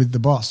traction with the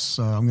boss,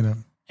 so I'm going to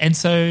And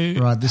so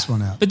ride this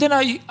one out. But then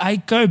I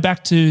go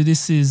back to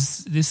this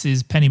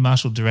is Penny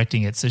Marshall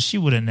directing it, so she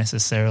wouldn't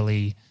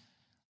necessarily.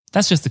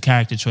 That's just a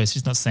character choice.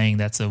 She's not saying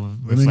that's a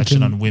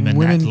reflection on women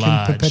at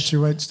large. Can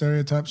perpetuate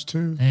stereotypes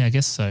too. Yeah, I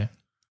guess so.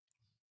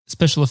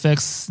 Special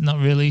effects, not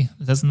really.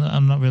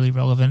 I'm not really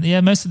relevant. Yeah,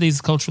 most of these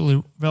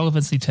cultural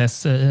relevancy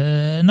tests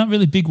are not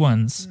really big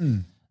ones.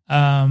 Who'd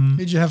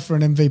you have for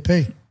an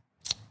MVP?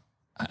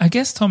 I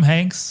guess Tom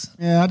Hanks.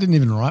 Yeah, I didn't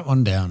even write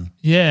one down.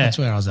 Yeah. That's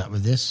where I was at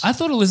with this. I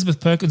thought Elizabeth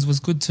Perkins was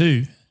good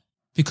too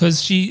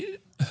because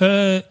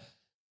her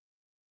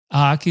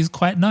arc is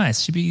quite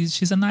nice.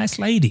 She's a nice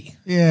lady.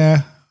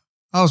 Yeah.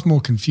 I was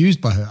more confused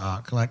by her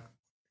arc. Like,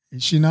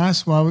 is she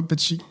nice?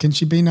 Can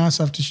she be nice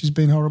after she's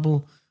been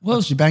horrible? Well,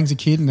 like she bangs a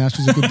kid and now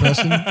she's a good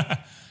person.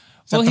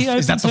 He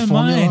opens her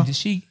mind.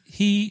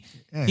 He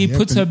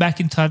puts her back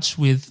in touch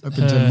with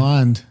opened her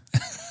mind.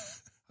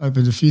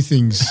 Opened a few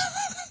things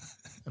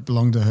that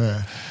belong to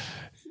her.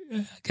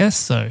 I guess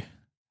so.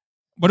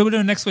 What are we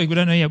doing next week? We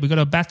don't know yet. We've got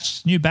a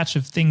new batch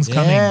of things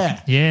coming.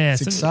 Yeah.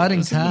 It's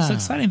exciting There's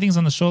exciting things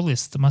on the short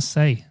list, I must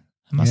say.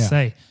 I must Yeah.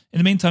 say. In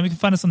the meantime, you can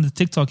find us on the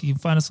TikTok. You can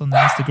find us on the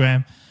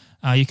Instagram.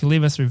 You can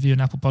leave us a review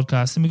on Apple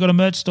Podcasts. And we've got a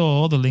merch store.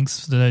 All the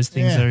links to those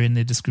things Yeah. are in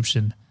the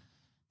description.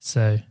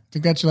 So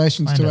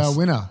Congratulations find to us. our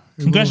winner.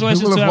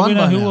 Congratulations will to have our won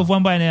winner by who now? will have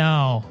won by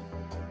now.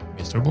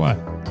 Mr. Black.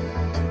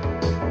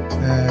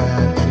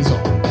 That is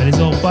all. That is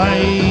all.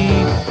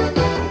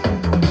 Bye.